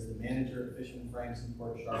is the manager at Fish and Franks in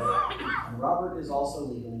Port Charlotte. And Robert is also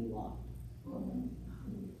legally blind.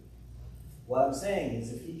 What I'm saying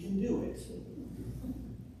is if he can do it,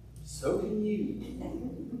 so can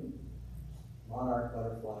you. Monarch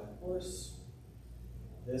butterfly, of course.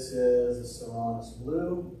 This is a Serranus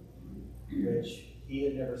blue, which he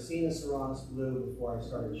had never seen a Serranus blue before I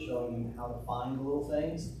started showing him how to find the little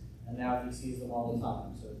things. And now he sees them all the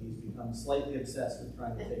time. So he's become slightly obsessed with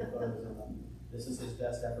trying to take photos of them. This is his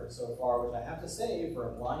best effort so far, which I have to say, for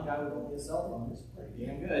a blind guy with only a cell phone, is pretty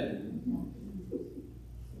damn good.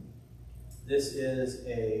 This is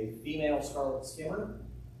a female scarlet skimmer.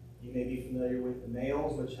 You may be familiar with the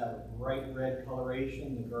males, which have a bright red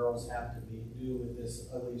coloration. The girls have to do with this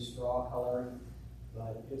ugly straw coloring.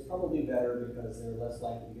 But it's probably better because they're less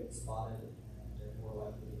likely to get spotted and they're more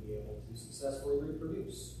likely to be able to successfully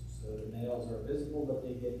reproduce. So the males are visible, but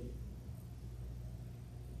they get eaten.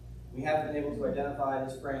 We haven't been able to identify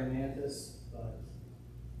this praying mantis, but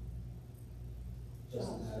it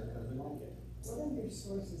doesn't matter because we like it. What are your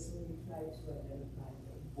sources when you try to identify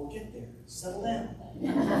them? We'll get there. Settle down.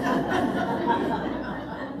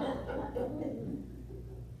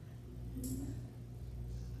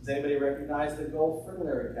 Does anybody recognize the gold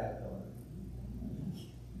fritillary caterpillar?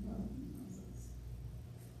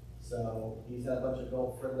 So he's had a bunch of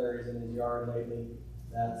gold fritillaries in his yard lately.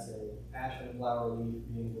 That's a passion flower leaf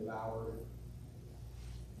being devoured.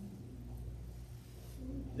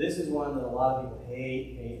 This is one that a lot of people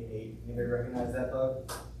hate. Anybody recognize that bug?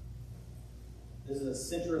 This is a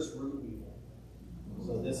citrus root beetle.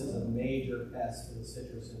 So this is a major pest to the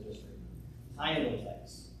citrus industry. Tiny little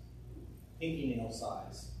things. Pinky nail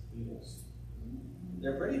size beetles.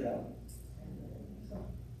 They're pretty though.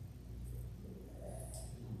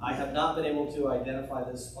 I have not been able to identify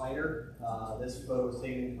this spider. This photo was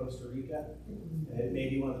taken in Costa Rica. It may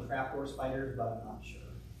be one of the trapdoor spiders, but I'm not sure.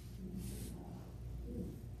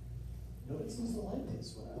 Nobody seems to like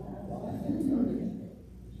this one.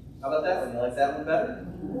 How about that one? You like that one better?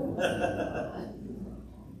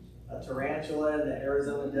 A tarantula in the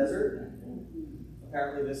Arizona desert.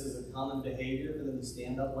 Apparently this is a common behavior for them to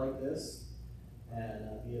stand up like this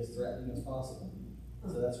and be as threatening as possible.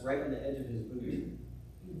 So that's right on the edge of his boot.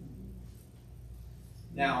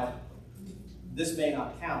 Now, this may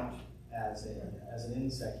not count as an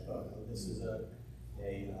insect photo. This is a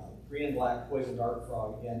green and black poison dart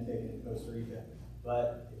frog, again taken in Costa Rica.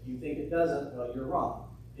 But if you think it doesn't, well, you're wrong.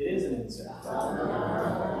 It is an insect.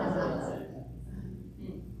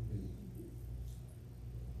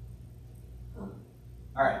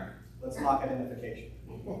 All right, let's talk identification.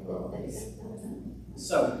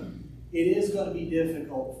 So, it is going to be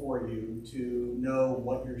difficult for you to know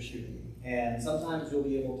what you're shooting. And sometimes you'll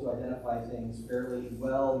be able to identify things fairly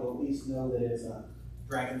well. You'll at least know that it's a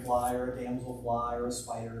dragonfly or a damselfly or a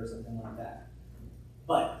spider or something like that.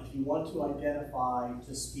 But if you want to identify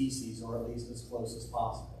to species, or at least as close as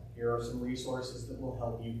possible, here are some resources that will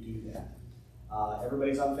help you do that.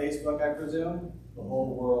 Everybody's on Facebook, I presume? The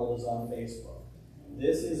whole world is on Facebook.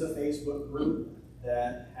 This is a Facebook group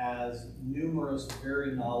that has numerous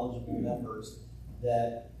very knowledgeable members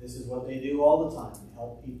that this is what they do all the time, to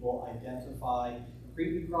help people identify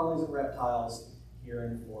creepy crawlies and reptiles here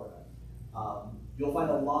in Florida. You'll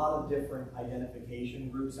find a lot of different identification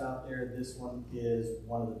groups out there. This one is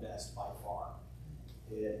one of the best by far.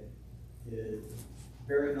 It is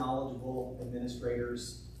very knowledgeable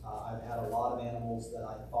administrators. I've had a lot of animals that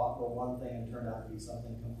I thought were one thing and turned out to be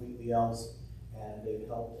something completely else, and they've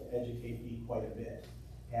helped to educate me quite a bit.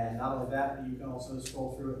 And not only that, but you can also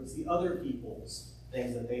scroll through and see other people's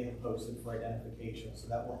things that they have posted for identification, so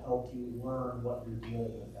that will help you learn what you're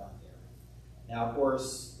dealing with out there. Now, of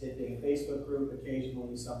course, it being a Facebook group,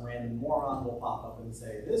 occasionally some random moron will pop up and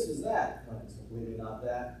say, this is that, when it's completely not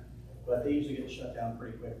that. But they usually get shut down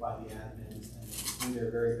pretty quick by the admins, and they do their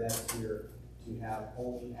very best here to have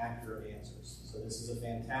only accurate answers. So this is a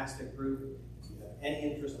fantastic group. If you have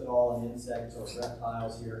any interest at all in insects or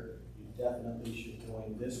reptiles here, you definitely should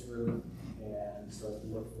join this group and start to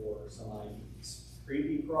look for some IDs.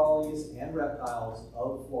 Creepy crawlies and reptiles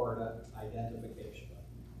of Florida identification.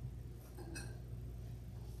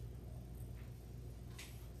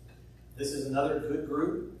 This is another good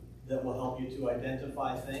group that will help you to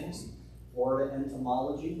identify things. Florida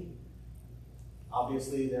entomology.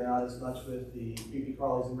 Obviously, they're not as much with the creepy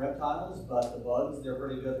crawlies and reptiles, but the bugs they're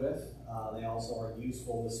pretty good with. They also are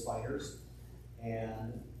useful with spiders.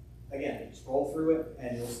 And again, scroll through it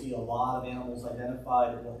and you'll see a lot of animals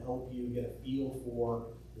identified that will help you get a feel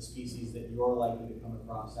for the species that you're likely to come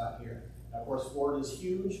across out here. Now, of course, Florida is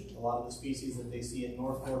huge. A lot of the species that they see in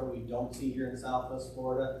North Florida we don't see here in Southwest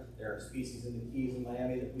Florida. There are species in the Keys and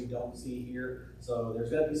Miami that we don't see here. So there's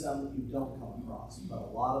going to be some that you don't come across, but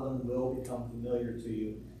a lot of them will become familiar to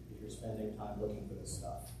you if you're spending time looking for this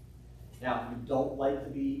stuff. Now, if you don't like to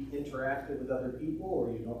be interactive with other people,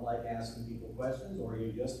 or you don't like asking people questions, or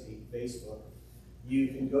you just hate Facebook, you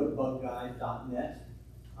can go to bugguide.net.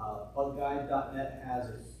 Bugguide.net has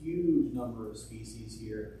a huge number of species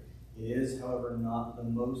here. It is, however, not the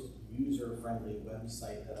most user-friendly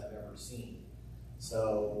website that I've ever seen.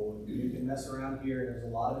 So you can mess around here. There's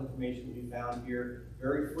a lot of information to be found here.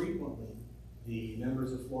 Very frequently, the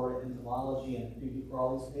members of Florida Entomology and Creepy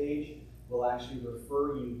Crawlies page will actually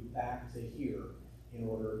refer you back to here in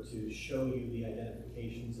order to show you the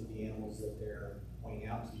identifications of the animals that they're pointing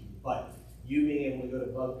out to you. But you being able to go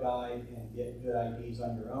to Bug Guide and get good IDs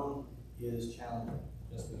on your own is challenging,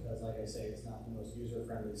 just because, like I say, it's not the most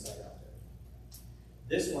user-friendly site out there.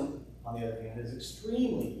 This one, on the other hand, is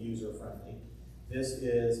extremely user-friendly. This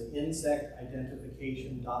is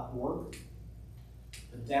insectidentification.org.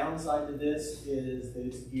 The downside to this is that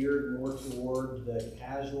it's geared more toward the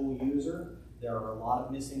casual user. There are a lot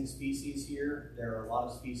of missing species here. There are a lot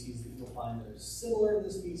of species that you'll find that are similar to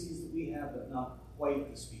the species that we have, but not quite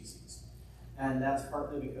the species. And that's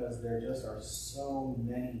partly because there just are so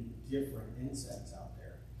many different insects out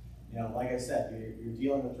there. You know, like I said, you're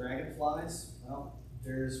dealing with dragonflies. Well,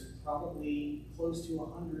 there's probably close to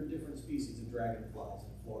 100 different species of dragonflies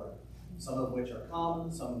in Florida. Some of which are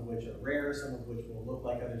common, some of which are rare, some of which will look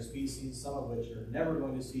like other species, some of which you're never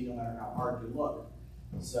going to see no matter how hard you look.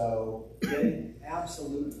 So getting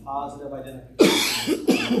absolute positive identification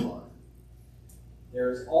is kind of hard.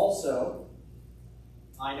 There's also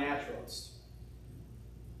iNaturalist.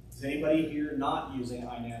 Is anybody here not using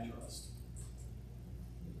iNaturalist?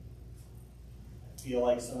 I feel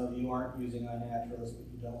like some of you aren't using iNaturalist, but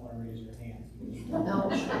you don't want to raise your hands.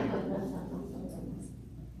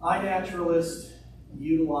 iNaturalist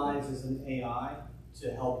utilizes an AI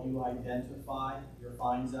to help you identify your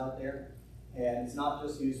finds out there. And it's not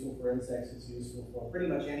just useful for insects, it's useful for pretty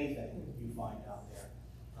much anything that you find out there.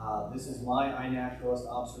 This is my iNaturalist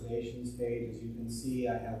observations page. As you can see,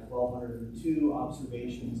 I have 1,202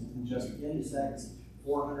 observations in just insects,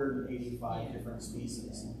 485 different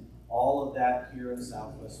species. All of that here in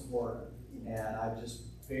Southwest Florida. And I've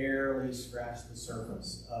just barely scratched the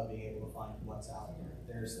surface of being able to find what's out there.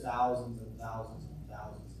 There's thousands and thousands and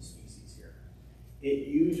thousands of species here. It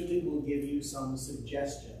usually will give you some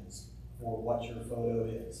suggestions for what your photo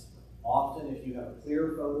is. Often, if you have a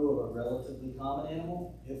clear photo of a relatively common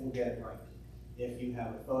animal, it will get it right. If you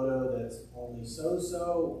have a photo that's only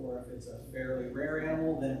so-so, or if it's a fairly rare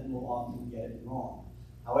animal, then it will often get it wrong.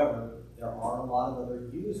 However, there are a lot of other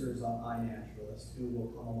users on iNaturalist who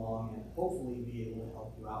will come along and hopefully be able to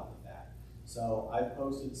help you out with that. So I've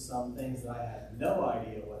posted some things that I had no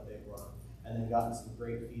idea what they were, and then gotten some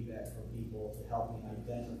great feedback from people to help me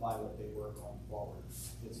identify what they were going forward.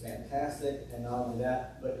 It's fantastic, and not only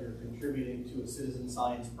that, but you're contributing to a citizen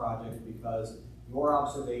science project because your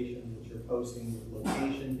observations that you're posting with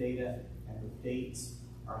location data and with dates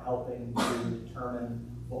are helping to determine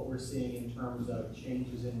what we're seeing in terms of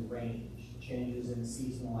changes in range, changes in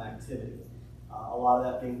seasonal activity. A lot of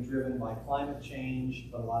that being driven by climate change,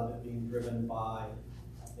 but a lot of it being driven by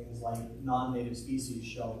things like non-native species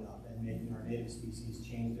showing up and making our native species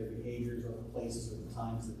change their behaviors or the places or the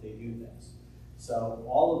times that they do things. So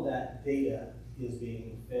all of that data is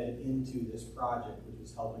being fed into this project, which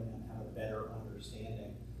is helping them have a better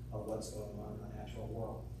understanding of what's going on in the natural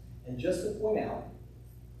world. And just to point out,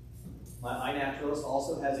 my iNaturalist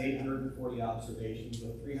also has 840 observations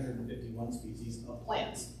with 351 species of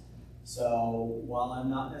plants. So while I'm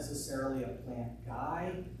not necessarily a plant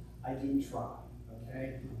guy, I do try.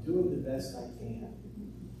 okay? Doing the best I can.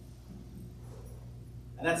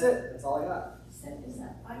 And that's it. That's all I got. Is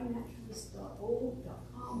that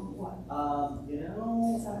iNaturalist.org.com or what? You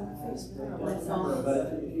know, It's on Facebook. I don't remember, but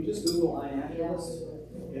if you just Google iNaturalist,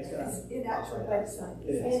 it's gonna. It's an actual website. It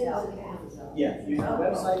is. And it's an app. Yeah, you have a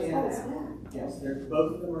website and Oh, an it's app. an app. Yes,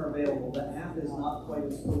 both of them are available. The app is not quite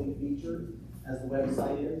as fully featured as the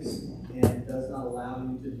website is, and it does not allow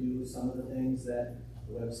you to do some of the things that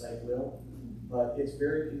the website will. But it's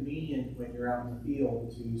very convenient when you're out in the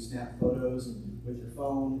field to snap photos with your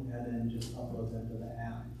phone and then just upload them to the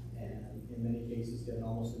app. And in many cases, get an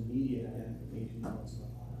almost immediate identification of what's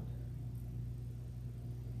going on out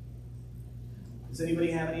there. Does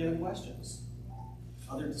anybody have any other questions?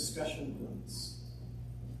 Other discussion points?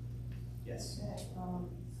 Yes.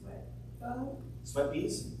 Sweat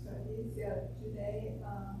bees? Today,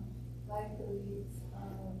 like the leaves,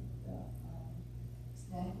 the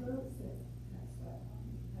mangroves,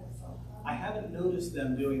 that's all. I haven't noticed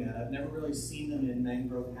them doing that. I've never really seen them in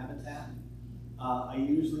mangrove habitat. I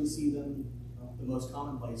usually see them, the most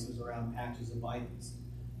common places around patches of vines.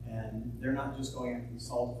 And they're not just going after the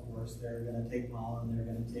salt, of course. They're going to take pollen, they're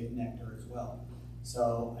going to take nectar as well.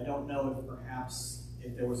 So I don't know if perhaps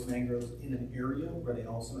if there was mangroves in an area where they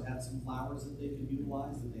also had some flowers that they could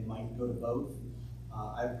utilize, that they might go to both.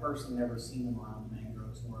 I've personally never seen them around the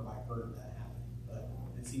mangroves, nor have I heard of that happening. But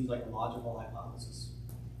it seems like a logical hypothesis.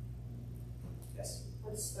 Yes?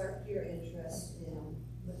 What sparked your interest in,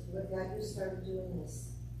 what got you started doing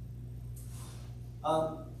this?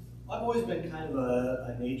 I've always been kind of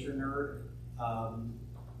a nature nerd.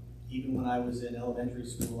 Even when I was in elementary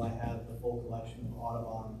school, I had the full collection of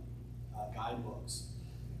Audubon guidebooks.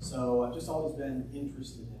 So I've just always been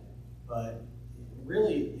interested in it. But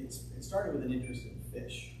really, it started with an interest in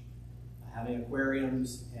fish. Having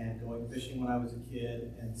aquariums and going fishing when I was a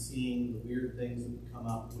kid and seeing the weird things that would come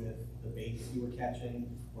up with the bait that we were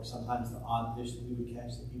catching, or sometimes the odd fish that we would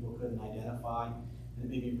catch that people couldn't identify. And it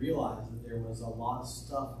made me realize that there was a lot of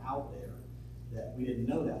stuff out there that we didn't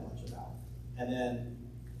know that much about. And then,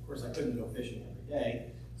 of course, I couldn't go fishing every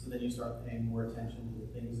day, so then you start paying more attention to the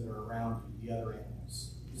things that are around you, the other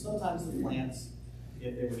animals. Sometimes the plants,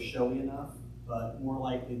 if they were showy enough, but more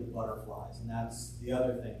likely the butterflies. And that's the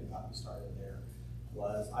other thing that got me started there,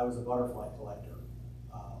 was I was a butterfly collector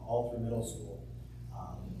all through middle school.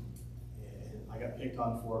 And I got picked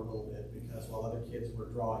on for it a little bit because while other kids were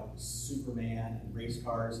drawing Superman and race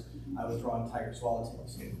cars, I was drawing tiger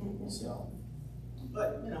swallowtails. So,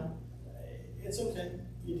 but you know, it's okay.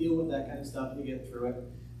 You deal with that kind of stuff, you get through it.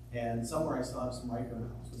 And somewhere I still have some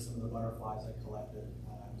micronauts with some of the butterflies I collected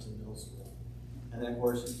when I was in middle school. And then, of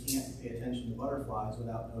course, you can't pay attention to butterflies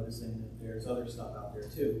without noticing that there's other stuff out there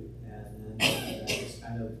too. And then just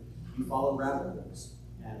kind of, you follow rabbit holes,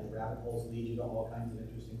 and the rabbit holes lead you to all kinds of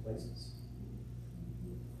interesting places.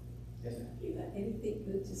 Yes, ma'am? You got anything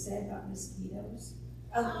good to say about mosquitoes?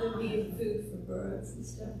 Other than being food for birds and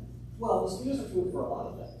stuff? Well, mosquitoes are food for a lot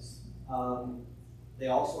of things. They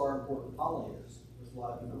also are important pollinators, which a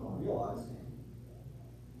lot of people don't realize.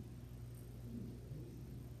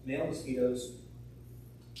 Male mosquitoes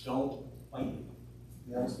don't bite you.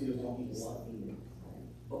 Male mosquitoes don't eat blood.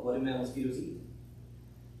 But what do male mosquitoes eat?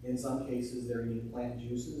 In some cases, they're eating plant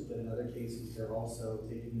juices, but in other cases, they're also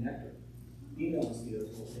taking nectar. Female mosquitoes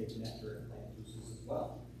will take nectar and plant juices as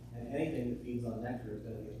well. And anything that feeds on nectar is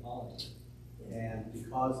going to get pollinated. And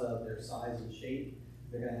because of their size and shape,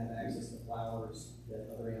 they're going to have access to flowers that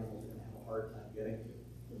other animals are going to have a hard time getting to.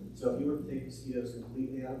 So if you were to take mosquitoes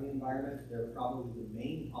completely out of the environment, they're probably the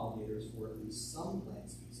main pollinators for at least some plant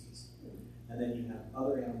species. And then you have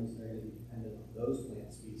other animals that are going to be dependent on those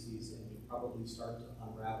plant species, and you probably start to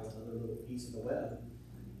unravel another little piece of the web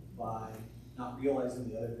by not realizing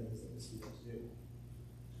the other things that mosquitoes do.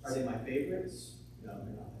 Are they my favorites? No,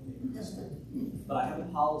 they're not my favorites. But I have a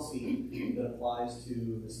policy that applies to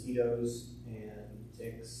mosquitoes and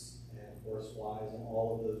ticks and horseflies and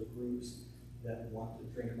all of those groups that want to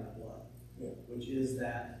drink my blood, which is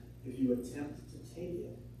that if you attempt to take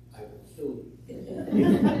it, I will kill you. If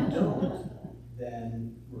you don't,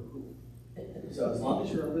 then we're cool. So as long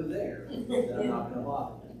as you're over there, then I'm not going to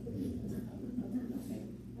bother you.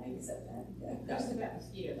 I accept that. Just about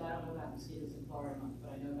mosquitoes, I don't know about mosquitoes in Florida much, but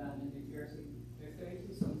I know about them in New Jersey. There are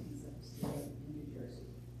 32 species of mosquitoes in New Jersey.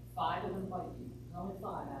 5 of them bite you. There's only 5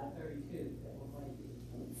 out of 32 that will bite you.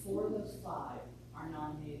 4 of those 5 are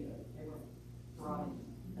non-native. They were brought in.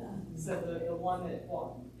 So the one that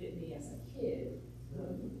bit me as a kid,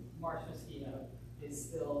 the marsh mosquito, is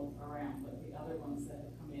still around, but the other ones that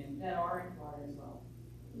have come in, that are in Florida as well,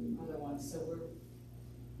 are the ones. So we're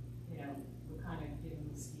kind of giving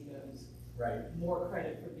mosquitoes Right. more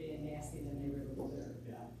credit for being nasty than they really deserve.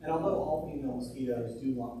 Yeah. And although all female mosquitoes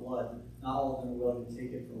do want blood, not all of them are willing to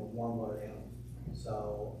take it from a warm-blooded animal.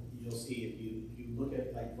 So you'll see if you look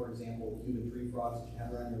at, like, for example, Cuban tree frogs that you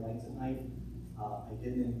have around your lights at night. I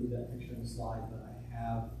didn't include that picture in the slide, but I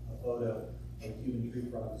have a photo of a Cuban tree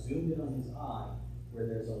frog zoomed in on his eye, where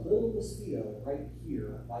there's a little mosquito right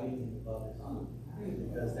here biting him above his eye.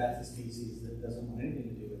 Because that's a species that doesn't want anything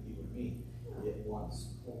to do with you or me. It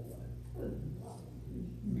wants cold blood.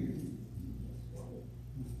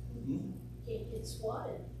 Can't get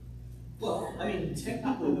swatted. Well, I mean,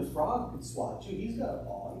 technically the frog could swat you. He's got a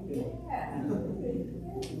paw. You can.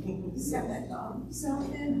 So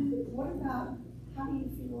then, what about, how do you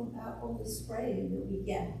feel about all the spraying that we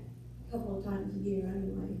get a couple of times a year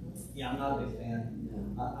anyway? Yeah, I'm not a big fan.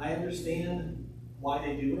 No. I understand why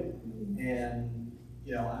they do it, and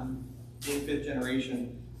you know, I'm in fifth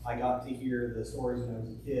generation. I got to hear the stories when I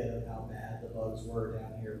was a kid of how bad the bugs were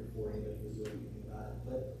down here before anybody was doing anything about it.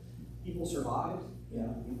 But people survived. You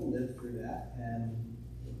know, people lived through that. And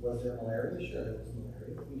was there malaria? Sure, there was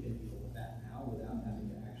malaria. But we can deal with that now without having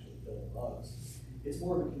to actually kill the bugs. It's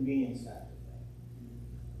more of a convenience factor thing,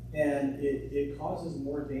 and it causes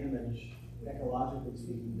more damage, ecologically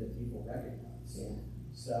speaking, than people recognize. Yeah.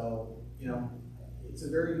 So you know, it's a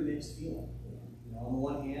very mixed feeling. You know, on the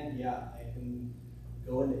one hand, yeah, I can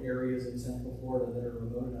go into areas in Central Florida that are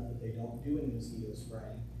remote enough that they don't do any mosquito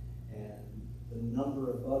spraying, and the number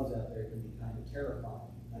of bugs out there can be kind of terrifying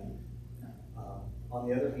at night. On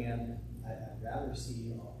the other hand, I'd rather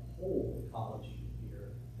see a whole ecology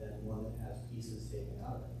here than one that has pieces taken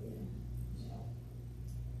out of it. So.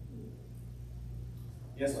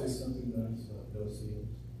 Yes, Say something nice about no seals.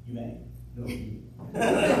 you may. No heat.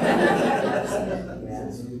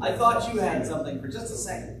 I thought you had something for just a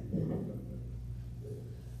second.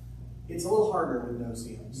 It's a little harder with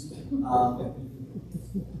no-see-ums.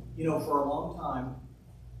 You know, for a long time,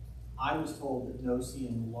 I was told that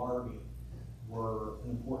no-see-um larvae were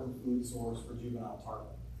an important food source for juvenile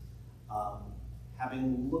tarpon.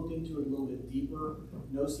 Having looked into it a little bit deeper,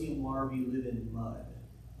 no-see-um larvae live in mud.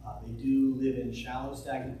 They do live in shallow,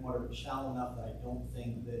 stagnant water, but shallow enough that I don't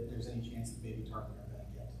think that there's any chance that baby tarpon are going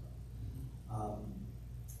to get to them.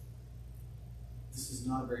 This is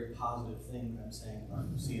not a very positive thing that I'm saying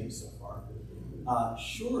about no-see-ums so far.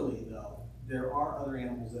 Surely, though, there are other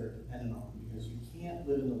animals that are dependent on them, because you can't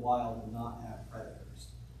live in the wild and not have predators.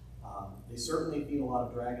 They certainly feed a lot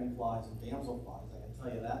of dragonflies and damselflies, I can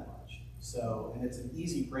tell you that much. So, and it's an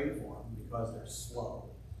easy prey for them because they're slow.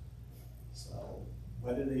 So,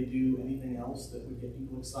 whether they do anything else that would get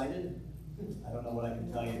people excited, I don't know what I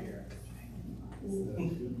can tell you here.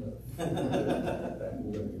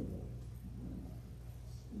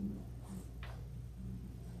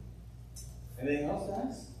 Anything else,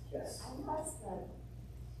 guys? Yes. How does the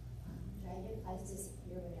dragonflies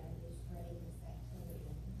disappear whenever you're spreading this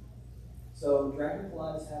bacteria? So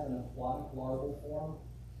dragonflies have an aquatic larval form.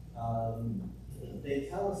 They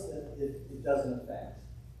tell us that it doesn't affect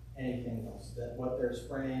anything else, that what they're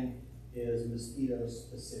spraying is mosquito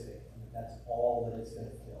specific, and that's all that it's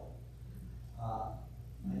going to kill. I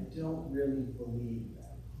don't really believe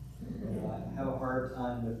that. You know, I have a hard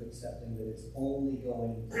time with accepting that it's only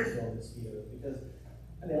going to kill mosquitoes, because,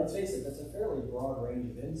 I mean, let's face it, that's a fairly broad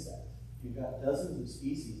range of insect. You've got dozens of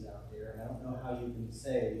species out there, and I don't know how you can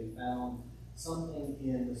say you found something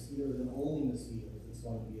in mosquitoes and only mosquitoes that's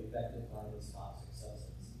going to be affected by this toxic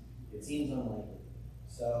substance. It seems unlikely.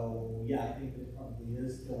 So, yeah, I think it probably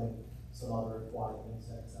is killing some other aquatic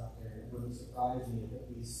insects out there. It wouldn't surprise me if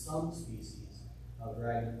at least some species of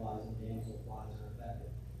dragonflies and damselflies are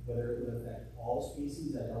affected. Whether it would affect all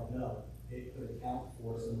species, I don't know. It could account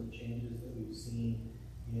for some of the changes that we've seen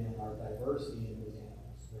in our diversity in those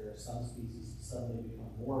animals, where some species suddenly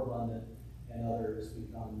become more abundant and others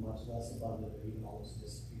become much less abundant or even almost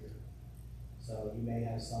disappear. So you may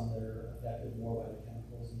have some that are affected more by the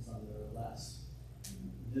chemicals and some that are less.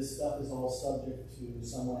 This stuff is all subject to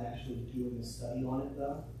someone actually doing a study on it,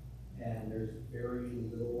 though, and there's very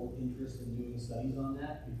little interest in doing studies on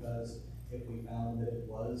that, because if we found that it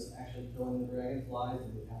was actually killing the dragonflies,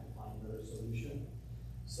 then we'd have to find another solution.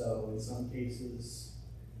 So in some cases,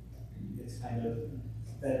 it's kind of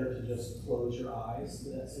better to just close your eyes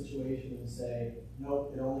to that situation and say,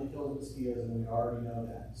 nope, it only kills mosquitoes, and we already know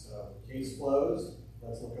that. So case closed,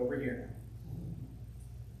 let's look over here now.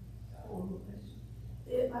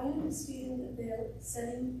 I understand that they're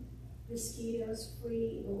setting mosquitoes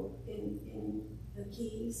free or in the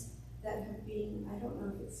Keys that have been, I don't know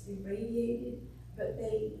if it's irradiated, but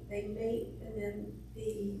they mate and then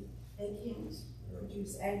they can't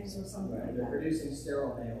produce eggs eggs or something Right, like they're that. producing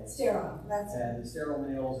sterile males. Sterile, that's it. And the sterile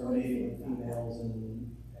males are What do you mating with think about that? females,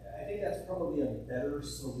 and I think that's probably a better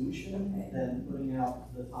solution Okay. than putting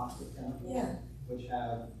out the toxic chemicals, Yeah. which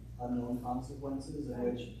have unknown consequences, and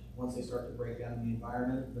which, once they start to break down in the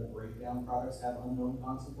environment, the breakdown products have unknown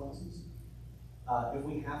consequences. If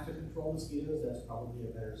we have to control mosquitoes, that's probably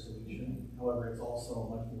a better solution. However, it's also a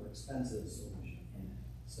much more expensive solution.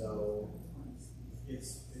 So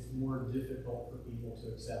it's more difficult for people to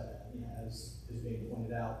accept that. You know, as is being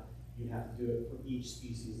pointed out, you have to do it for each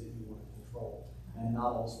species that you want to control. And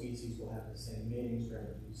not all species will have the same mating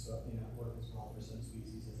strategies, so it may not work as well for some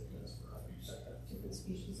species as it does for others. Different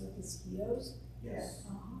species of mosquitoes? Yes.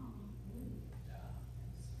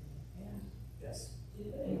 Yeah. Yes. Do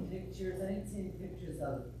you have any pictures, I didn't see any pictures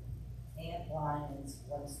of ant lions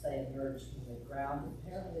once they emerge from the ground.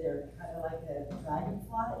 Apparently they're kind of like a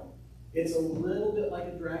dragonfly. It's a little bit like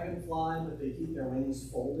a dragonfly, but they keep their wings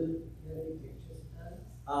folded. Do you have any pictures of those?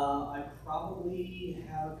 I probably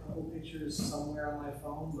have a couple pictures somewhere on my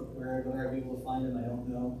phone, but where I'd be able to find them, I don't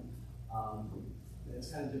know.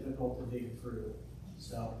 It's kind of difficult to dig through.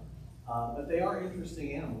 So, but they are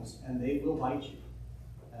interesting animals, and they will bite you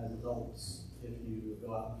as adults if you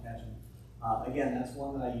go out and catch them. Again, that's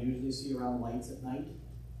one that I usually see around lights at night.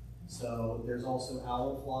 So there's also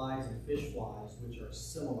owl flies and fish flies, which are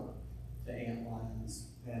similar to ant lions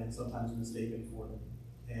and sometimes mistaken for them,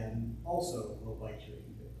 and also will bite you if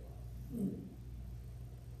you pick them up.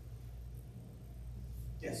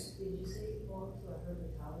 Yes? Did you say you belong to a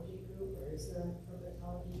herpetology group, or is there a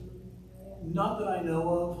herpetology group in the area? Not that I know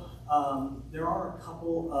of. There are a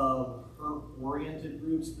couple of herp-oriented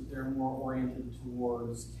groups, but they're more oriented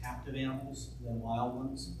towards captive animals than wild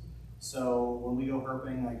ones. So when we go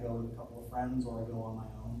herping, I go with a couple of friends or I go on my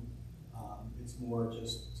own. It's more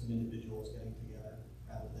just some individuals getting together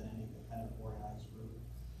rather than any kind of organized group.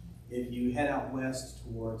 If you head out west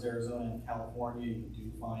towards Arizona and California, you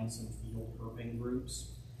do find some field herping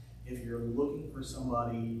groups. If you're looking for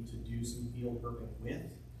somebody to do some field herping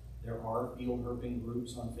with, there are field herping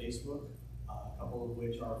groups on Facebook, a couple of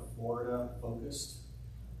which are Florida focused.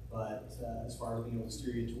 But as far as being able to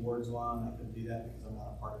steer you towards one, I couldn't do that because I'm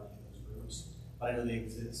not a part of any of those groups. But I know they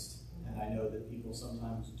exist, and I know that people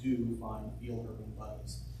sometimes do find field herping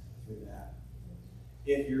buddies through that.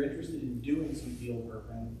 If you're interested in doing some field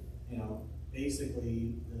herping, you know,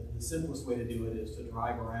 basically the simplest way to do it is to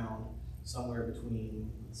drive around somewhere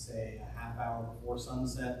between, let's say, a half hour before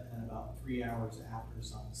sunset and about 3 hours after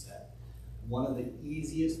sunset. One of the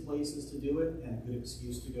easiest places to do it, and a good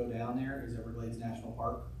excuse to go down there, is Everglades National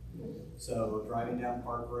Park. So driving down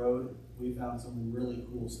Park Road, we found some really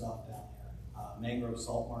cool stuff down there. Mangrove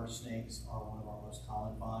salt marsh snakes are one of our most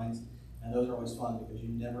common finds, and those are always fun because you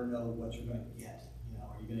never know what you're going to get. You know,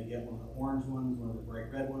 are you going to get one of the orange ones, one of the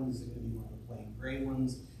bright red ones? Is it going to be one of the plain gray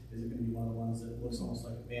ones? Is it going to be one of the ones that looks almost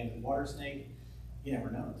like a banded water snake? You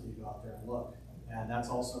never know until you go out there and look. And that's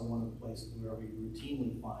also one of the places where we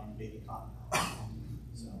routinely find baby cottonmouths.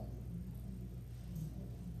 So,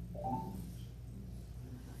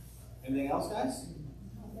 anything else, guys?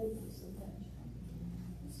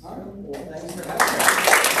 All right. Well, thanks for having me.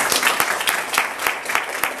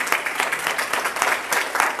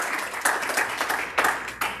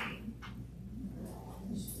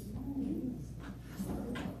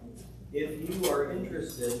 If you are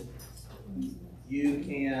interested, you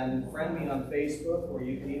can friend me on Facebook, or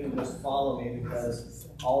you can even just follow me because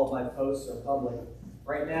all of my posts are public.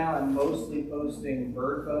 Right now, I'm mostly posting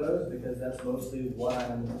bird photos because that's mostly what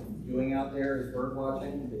I'm doing out there is bird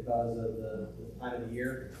watching because of the time of the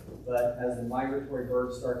year. But as the migratory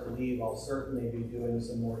birds start to leave, I'll certainly be doing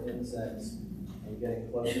some more insects and getting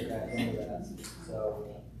closer back into that.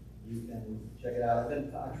 So you can check it out.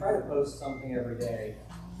 I try to post something every day.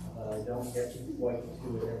 I don't get quite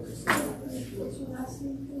to it every single day. What's your last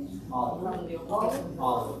name, please? Olive.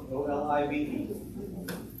 Olive. O-L-I-V-E.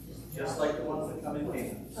 Just like the ones that come in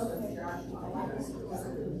cans.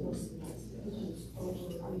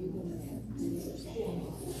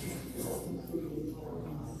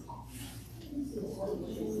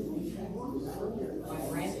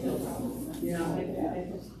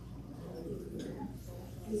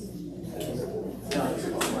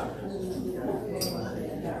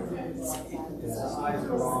 Eyes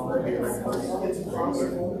are wrong. It's a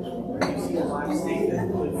crossing. You see a live snake that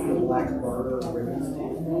could be a black bird or a ribbon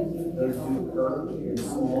snake. Those do curve in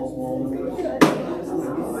small numbers.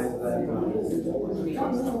 Eyes of that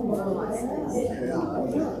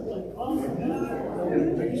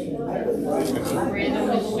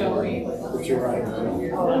Randomly show me. But you're right.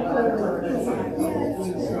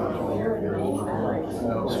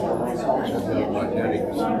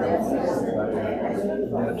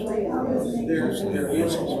 There is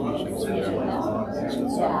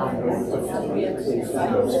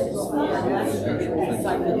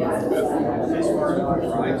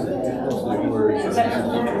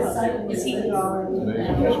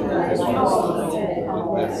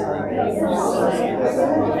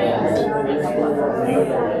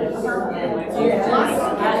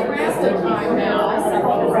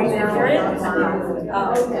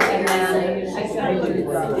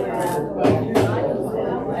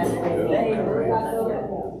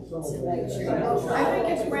I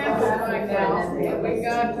think it's raffle time now, and we've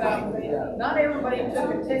got, not everybody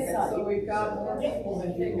took a ticket, so we've got more people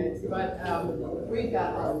than tickets, but, we've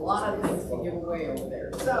got a lot of things to give away over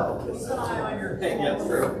there. So, keep an eye on your. Hey, yeah,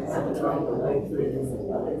 true.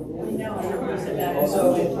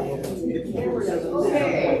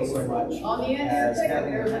 Okay, on the end of your ticket,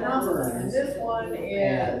 there's a number, and this one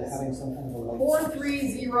is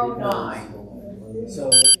 4309. So.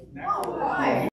 All right.